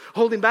ourselves,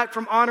 holding back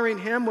from honoring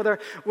him with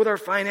our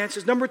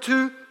finances? Number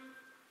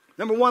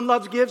 1,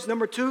 love gives.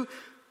 Number 2,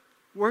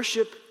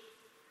 worship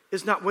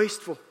is not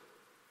wasteful.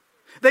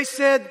 They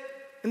said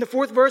in the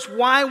 4th verse,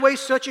 why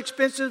waste such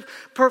expensive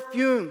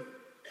perfume?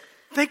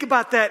 Think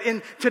about that.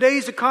 In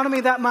today's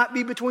economy, that might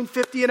be between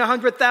 $50,000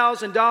 and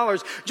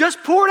 $100,000.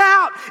 Just poured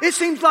out. It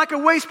seems like a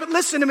waste, but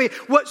listen to me.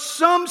 What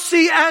some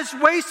see as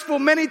wasteful,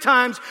 many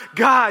times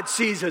God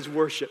sees as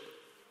worship.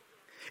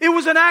 It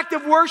was an act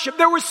of worship.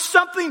 There was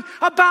something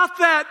about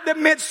that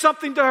meant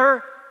something to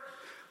her.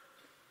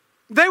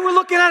 They were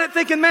looking at it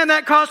thinking, man,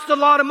 that costs a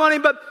lot of money,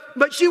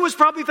 but she was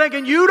probably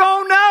thinking, you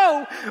don't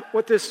know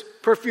what this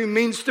perfume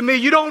means to me.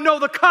 You don't know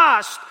the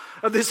cost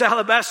of this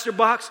alabaster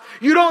box.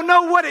 You don't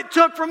know what it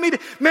took for me to,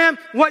 man,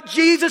 what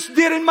Jesus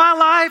did in my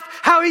life,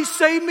 how he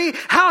saved me,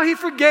 how he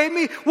forgave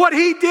me, what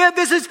he did.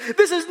 This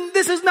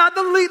is not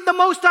the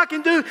most I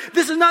can do.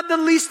 This is not the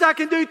least I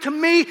can do. To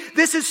me,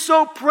 this is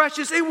so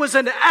precious. It was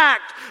an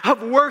act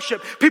of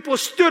worship. People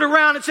stood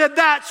around and said,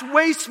 that's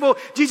wasteful.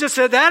 Jesus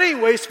said, that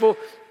ain't wasteful.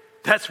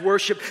 That's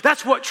worship.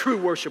 That's what true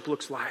worship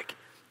looks like.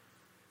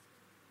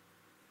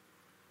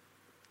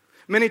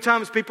 Many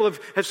times people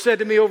have said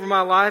to me over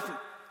my life,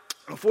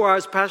 before I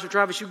was Pastor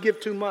Travis, you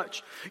give too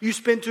much. You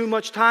spend too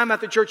much time at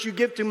the church. You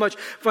give too much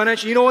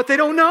financially. You know what they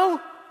don't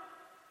know?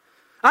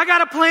 I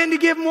got a plan to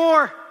give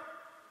more.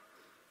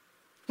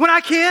 When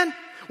I can,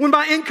 when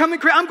my income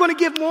increases, I'm going to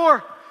give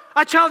more.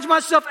 I challenge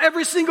myself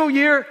every single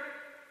year.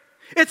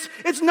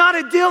 It's not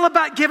a deal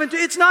about giving.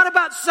 It's not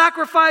about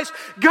sacrifice.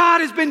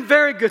 God has been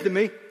very good to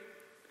me.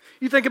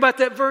 You think about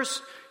that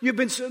verse.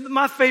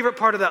 My favorite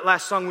part of that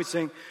last song we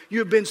sing, you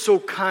have been so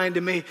kind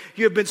to me.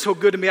 You have been so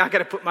good to me. I got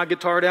to put my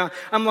guitar down.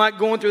 I'm like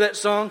going through that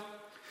song,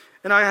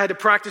 and I had to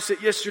practice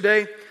it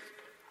yesterday.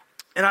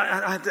 And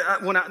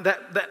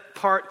that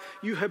part,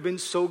 you have been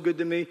so good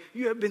to me.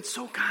 You have been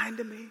so kind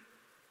to me.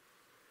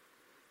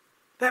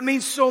 That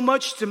means so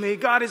much to me.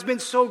 God has been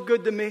so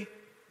good to me.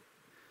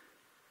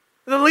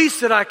 The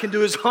least that I can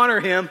do is honor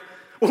him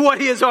with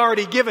what he has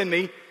already given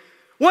me.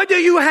 What do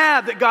you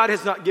have that God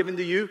has not given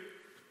to you?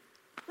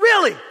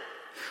 Really?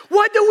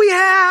 What do we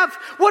have?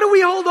 What do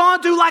we hold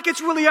on to like it's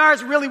really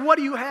ours? Really, what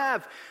do you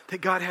have that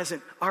God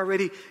hasn't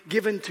already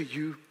given to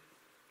you?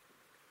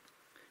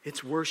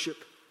 It's worship,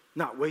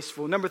 not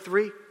wasteful. Number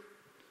 3,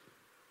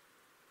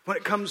 when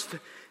it comes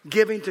to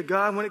giving to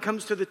God, when it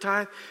comes to the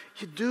tithe,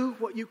 you do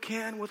what you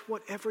can with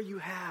whatever you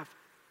have.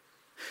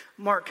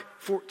 Mark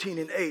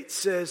 14:8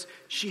 says,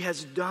 she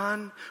has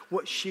done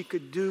what she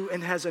could do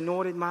and has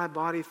anointed my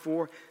body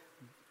for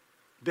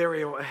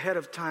burial ahead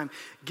of time.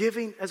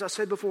 Giving, as I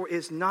said before,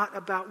 is not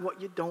about what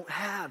you don't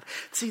have.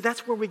 See,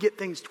 that's where we get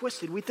things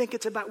twisted. We think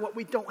it's about what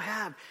we don't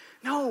have.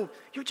 No,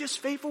 you're just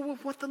faithful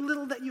with what the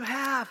little that you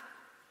have.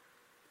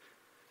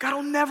 God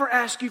will never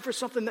ask you for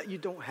something that you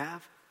don't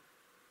have.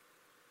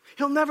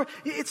 He'll never,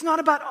 it's not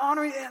about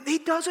honoring. He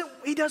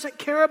doesn't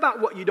care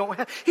about what you don't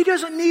have. He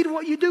doesn't need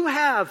what you do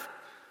have.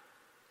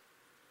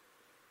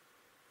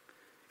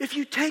 If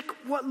you take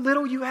what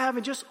little you have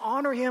and just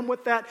honor him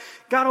with that,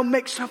 God will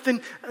make something,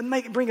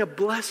 bring a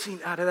blessing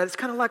out of that. It's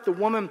kind of like the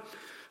woman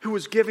who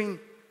was giving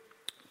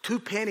 2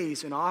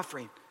 pennies in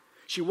offering.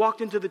 She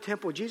walked into the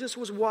temple. Jesus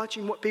was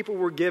watching what people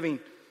were giving.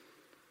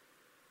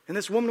 And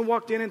this woman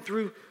walked in and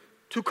threw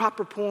 2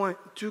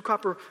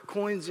 copper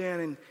coins in,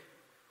 and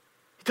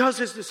he tells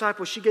his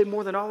disciples she gave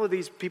more than all of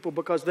these people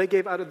because they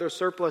gave out of their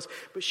surplus,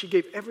 but she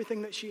gave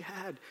everything that she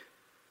had.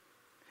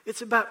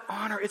 It's about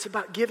honor. It's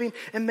about giving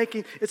and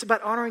it's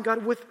about honoring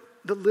God with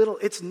the little.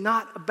 It's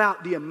not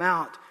about the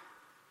amount.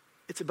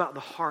 It's about the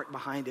heart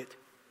behind it.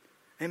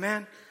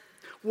 Amen?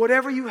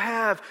 Whatever you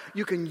have,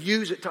 you can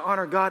use it to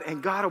honor God,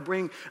 and God will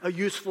bring a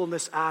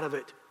usefulness out of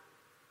it.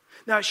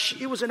 Now,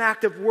 it was an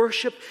act of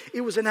worship.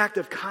 It was an act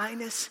of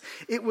kindness.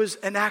 It was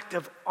an act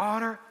of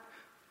honor.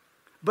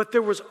 But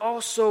there was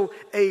also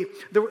a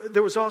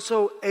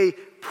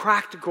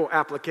practical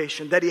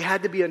application that he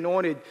had to be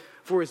anointed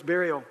for his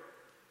burial.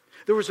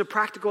 There was a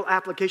practical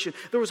application.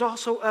 There was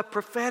also a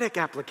prophetic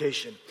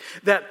application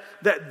that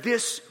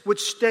this would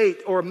state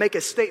or make a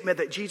statement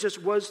that Jesus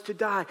was to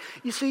die.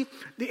 You see,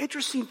 the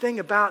interesting thing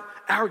about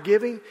our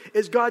giving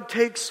is God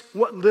takes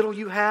what little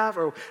you have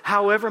or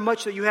however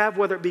much that you have,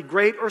 whether it be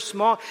great or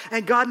small,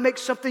 and God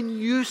makes something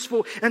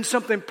useful and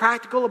something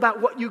practical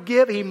about what you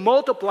give. He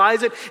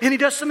multiplies it and he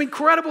does some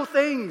incredible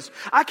things.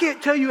 I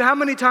can't tell you how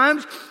many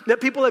times that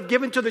people have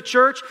given to the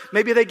church.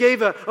 Maybe they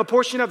gave a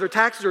portion of their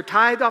taxes or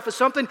tithed off of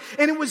something,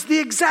 and it was the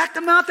exact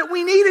amount that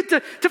we needed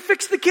to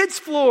fix the kids'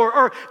 floor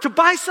or to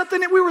buy something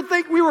that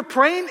we were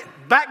praying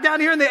back down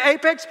here in the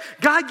Apex.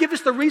 God give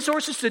us the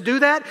resources to do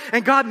that,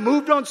 and God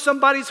moved on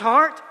somebody's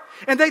heart.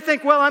 And they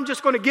think, well, I'm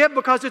just going to give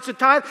because it's a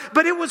tithe.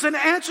 But it was an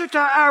answer to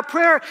our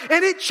prayer,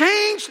 and it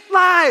changed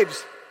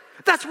lives.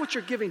 That's what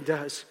your giving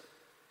does.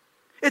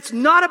 It's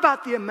not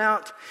about the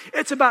amount.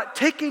 It's about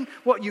taking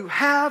what you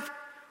have,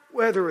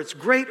 whether it's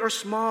great or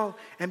small,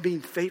 and being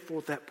faithful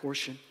with that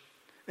portion.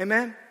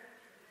 Amen?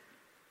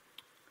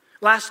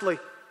 Lastly,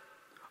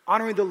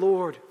 honoring the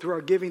Lord through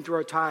our giving, through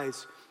our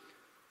tithes,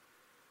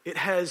 it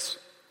has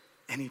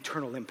an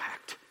eternal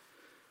impact.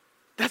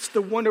 That's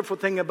the wonderful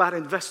thing about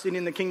investing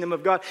in the kingdom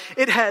of God.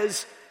 It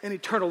has an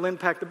eternal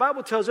impact. The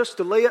Bible tells us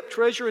to lay up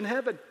treasure in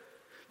heaven.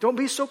 Don't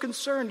be so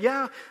concerned.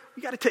 Yeah,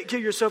 you got to take care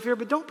of yourself here,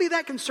 but don't be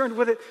that concerned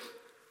with it.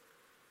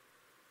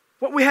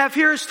 What we have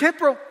here is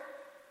temporal.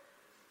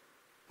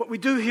 What we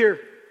do here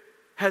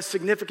has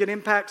significant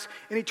impacts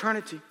in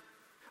eternity.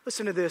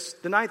 Listen to this.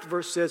 The 9th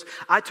verse says,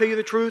 I tell you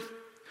the truth,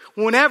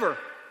 whenever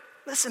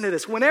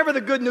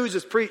the good news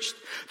is preached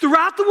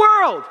throughout the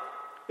world,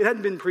 it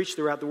hadn't been preached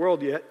throughout the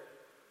world yet.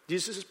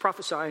 Jesus is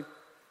prophesying.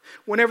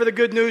 Whenever the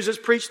good news is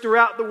preached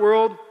throughout the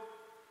world,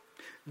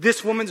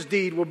 this woman's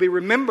deed will be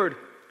remembered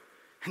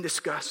and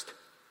discussed.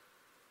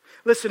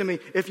 Listen to me.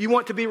 If you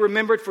want to be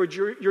remembered for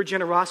your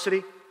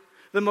generosity,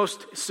 the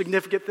most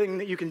significant thing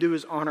that you can do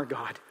is honor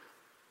God.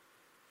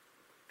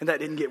 And that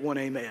didn't get one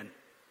amen.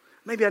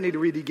 Maybe I need to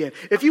read it again.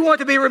 If you want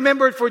to be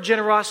remembered for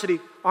generosity,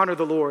 honor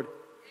the Lord.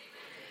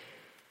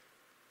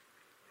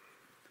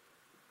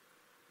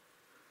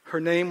 Her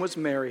name was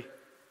Mary.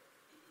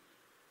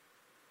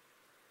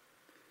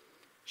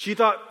 She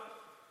thought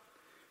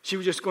she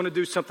was just going to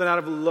do something out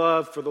of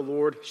love for the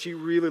Lord. She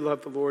really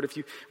loved the Lord. If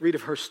you read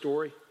of her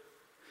story,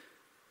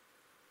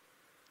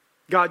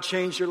 God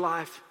changed her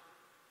life.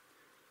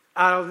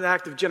 Out of an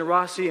act of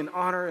generosity and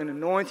honor and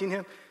anointing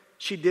him,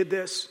 she did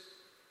this.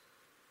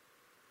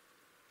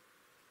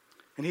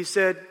 And he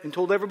said and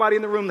told everybody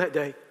in the room that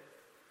day,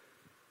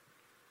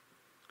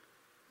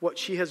 what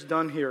she has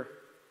done here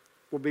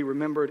will be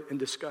remembered and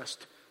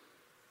discussed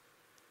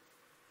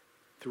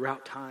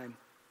throughout time.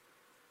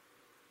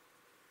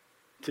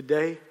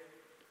 Today,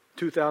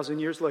 2,000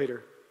 years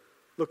later,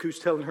 look who's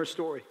telling her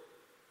story.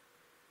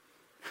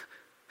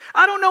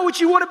 I don't know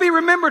what you want to be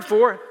remembered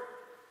for,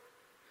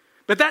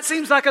 but that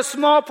seems like a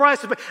small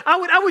price to pay.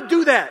 I would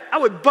do that. I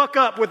would buck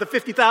up with the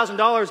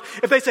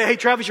 $50,000 if they say, hey,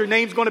 Travis, your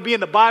name's going to be in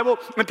the Bible,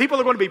 and people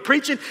are going to be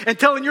preaching and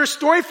telling your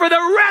story for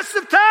the rest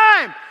of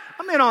time.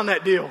 I'm in on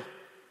that deal.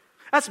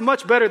 That's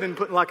much better than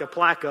putting like a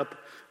plaque up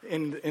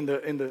in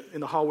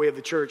the hallway of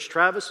the church.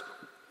 Travis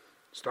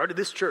started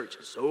this church.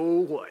 So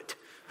what?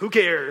 Who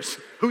cares?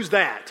 Who's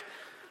that?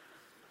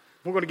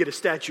 We're going to get a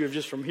statue of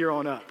just from here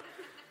on up.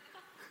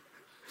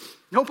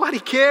 Nobody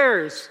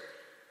cares.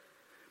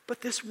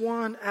 But this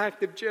one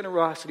act of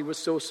generosity was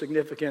so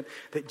significant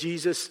that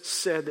Jesus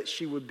said that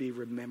she would be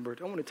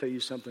remembered. I want to tell you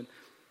something.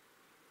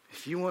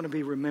 If you want to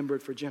be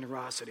remembered for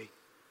generosity,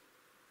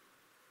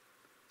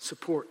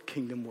 support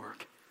kingdom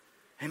work.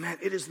 Amen.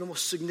 It is the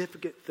most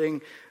significant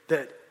thing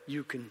that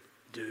you can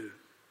do.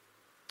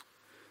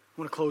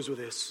 I want to close with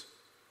this.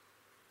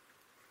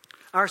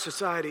 Our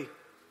society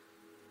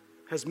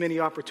has many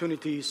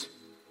opportunities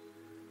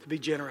to be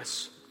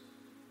generous.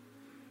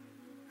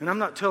 And I'm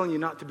not telling you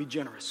not to be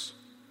generous.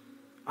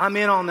 I'm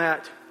in on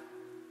that.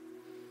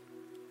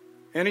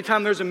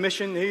 Anytime there's a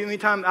mission,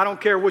 anytime, I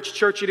don't care which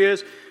church it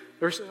is,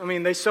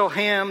 they sell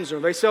hams or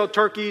they sell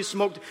turkeys,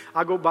 smoked,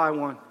 I go buy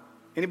one.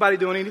 Anybody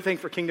doing anything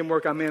for kingdom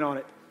work, I'm in on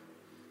it.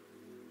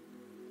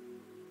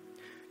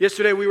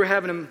 Yesterday we were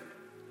having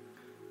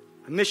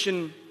a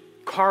mission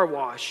car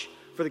wash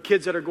for the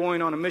kids that are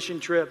going on a mission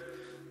trip.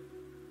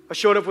 I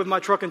showed up with my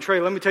truck and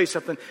trailer. Let me tell you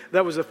something.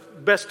 That was the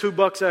best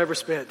 $2 I ever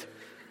spent.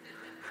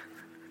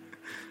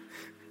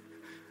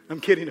 I'm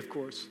kidding, of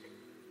course.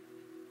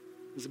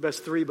 It was the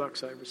best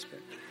 $3 I ever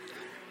spent.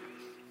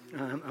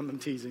 I'm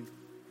teasing.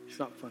 It's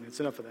not funny. It's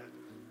enough of that.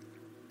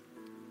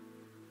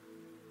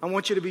 I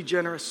want you to be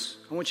generous.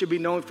 I want you to be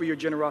known for your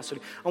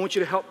generosity. I want you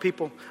to help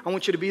people. I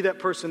want you to be that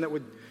person that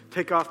would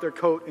take off their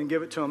coat and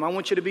give it to them. I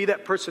want you to be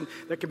that person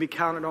that can be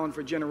counted on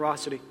for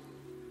generosity.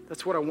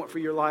 That's what I want for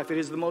your life. It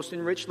is the most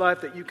enriched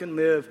life that you can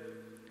live.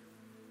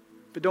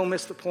 But don't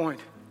miss the point.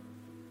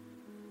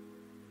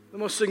 The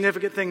most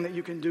significant thing that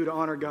you can do to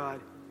honor God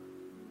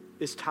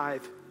is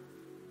tithe.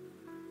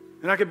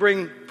 And I could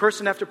bring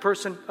person after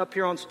person up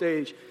here on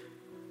stage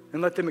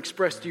and let them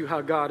express to you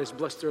how God has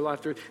blessed their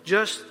life through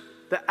just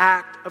the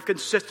act of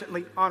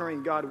consistently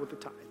honoring God with the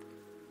tithe.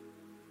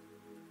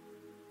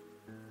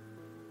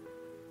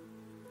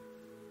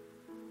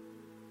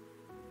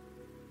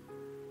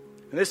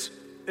 And this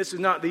is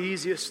not the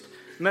easiest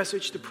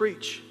message to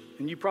preach,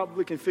 and you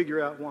probably can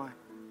figure out why.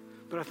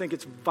 But I think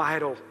it's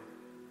vital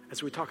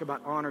as we talk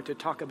about honor to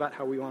talk about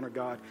how we honor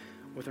God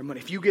with our money.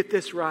 If you get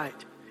this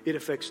right, it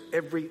affects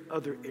every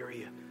other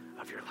area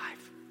of your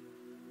life.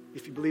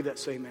 If you believe that,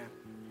 say amen.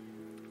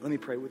 Let me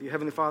pray with you.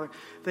 Heavenly Father,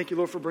 thank you,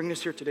 Lord, for bringing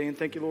us here today, and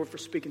thank you, Lord, for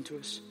speaking to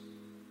us.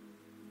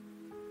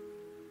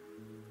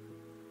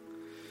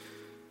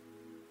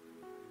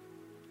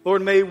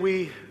 Lord, may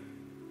we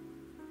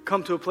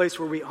come to a place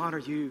where we honor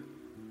you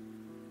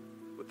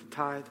with the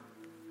tithe.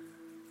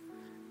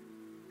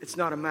 It's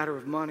not a matter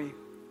of money.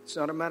 It's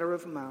not a matter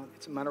of amount.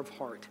 It's a matter of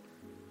heart.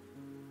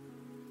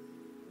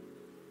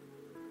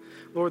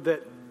 Lord,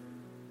 that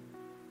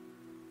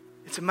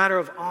it's a matter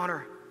of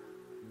honor.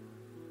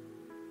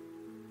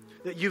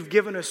 That you've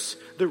given us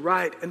the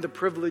right and the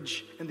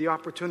privilege and the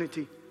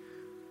opportunity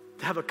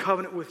to have a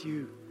covenant with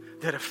you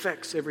that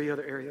affects every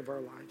other area of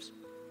our lives.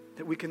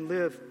 That we can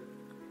live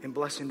in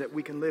blessing, that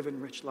we can live in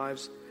rich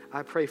lives.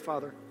 I pray,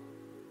 Father,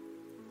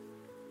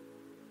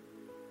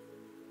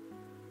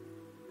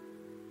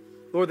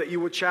 Lord, that you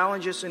will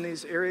challenge us in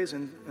these areas.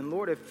 And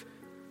Lord,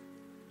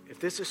 if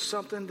this is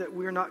something that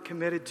we're not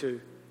committed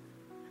to,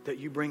 that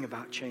you bring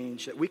about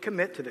change, that we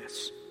commit to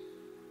this.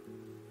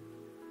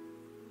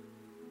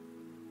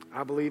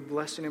 I believe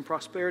blessing and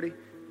prosperity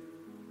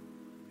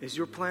is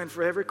your plan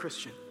for every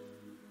Christian.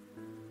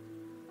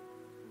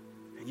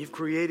 And you've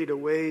created a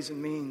ways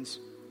and means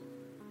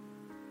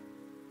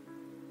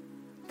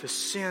to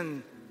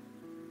send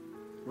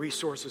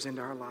resources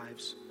into our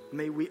lives.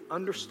 May we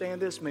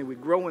understand this. May we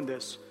grow in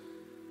this.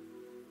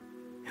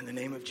 In the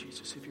name of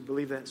Jesus. If you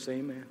believe that, say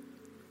amen.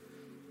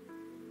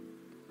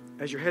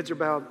 As your heads are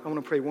bowed, I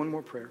want to pray one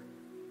more prayer.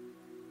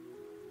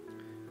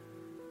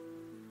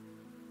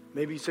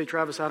 Maybe you say,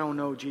 Travis, I don't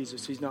know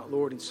Jesus. He's not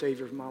Lord and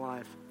Savior of my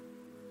life.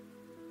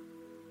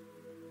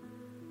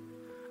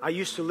 I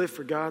used to live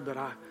for God, but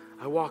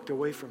I walked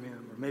away from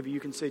Him. Or maybe you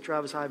can say,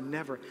 Travis, I've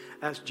never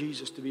asked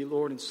Jesus to be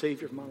Lord and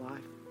Savior of my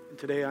life. And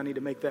today I need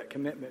to make that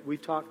commitment.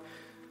 We've talked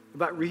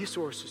about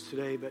resources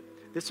today, but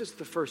this is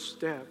the first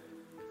step.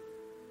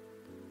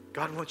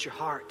 God wants your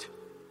heart.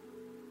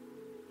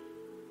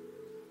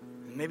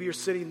 And maybe you're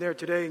sitting there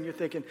today and you're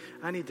thinking,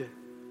 I need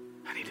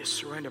to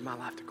surrender my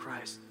life to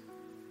Christ.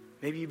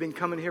 Maybe you've been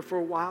coming here for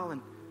a while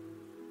and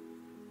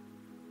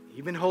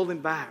you've been holding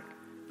back,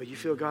 but you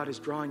feel God is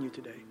drawing you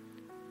today.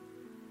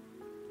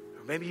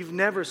 Or maybe you've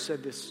never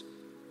said this,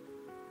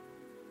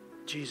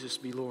 Jesus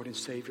be Lord and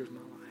Savior of my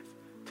life.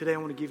 Today I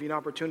want to give you an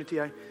opportunity.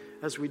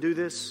 As we do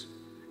this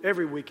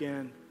every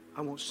weekend,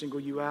 I won't single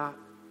you out.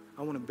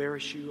 I won't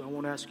embarrass you. I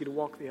won't ask you to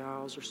walk the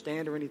aisles or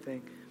stand or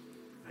anything.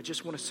 I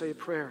just want to say a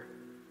prayer.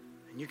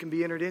 And you can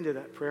be entered into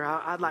that prayer.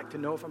 I'd like to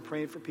know if I'm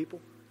praying for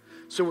people.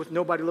 So with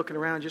nobody looking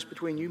around, just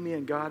between you, me,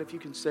 and God, if you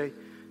can say,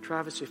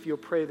 Travis, if you'll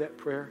pray that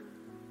prayer,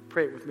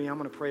 pray it with me. I'm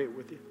going to pray it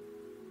with you.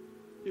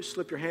 Just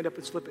slip your hand up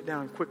and slip it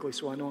down quickly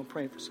so I know I'm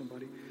praying for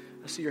somebody.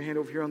 I see your hand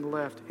over here on the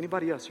left.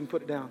 Anybody else? You can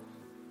put it down.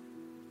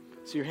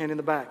 See your hand in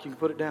the back. You can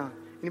put it down.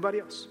 Anybody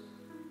else?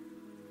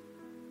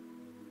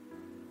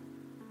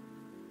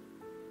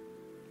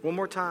 One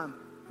more time.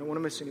 don't want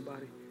to miss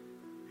anybody.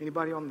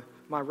 Anybody on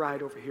my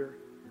right over here?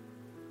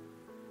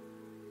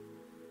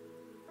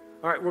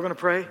 All right, we're going to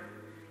pray.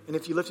 And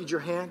if you lifted your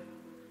hand,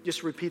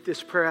 just repeat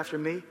this prayer after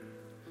me.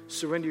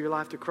 Surrender your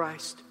life to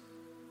Christ.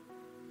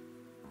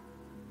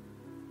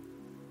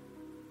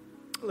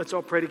 Let's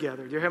all pray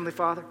together. Dear Heavenly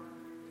Father,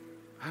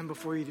 I'm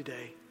before you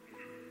today.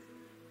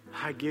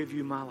 I give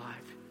you my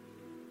life.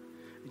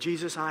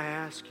 Jesus, I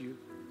ask you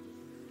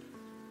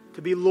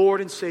to be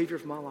Lord and Savior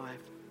of my life.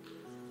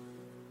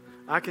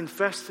 I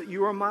confess that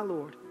you are my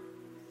Lord,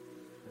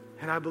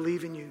 and I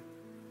believe in you,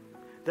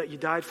 that you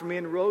died for me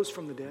and rose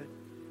from the dead.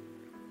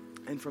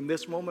 And from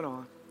this moment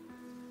on,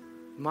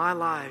 my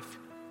life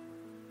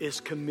is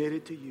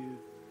committed to you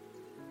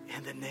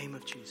in the name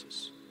of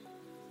Jesus.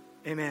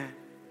 Amen.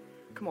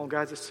 Come on,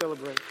 guys, let's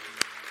celebrate.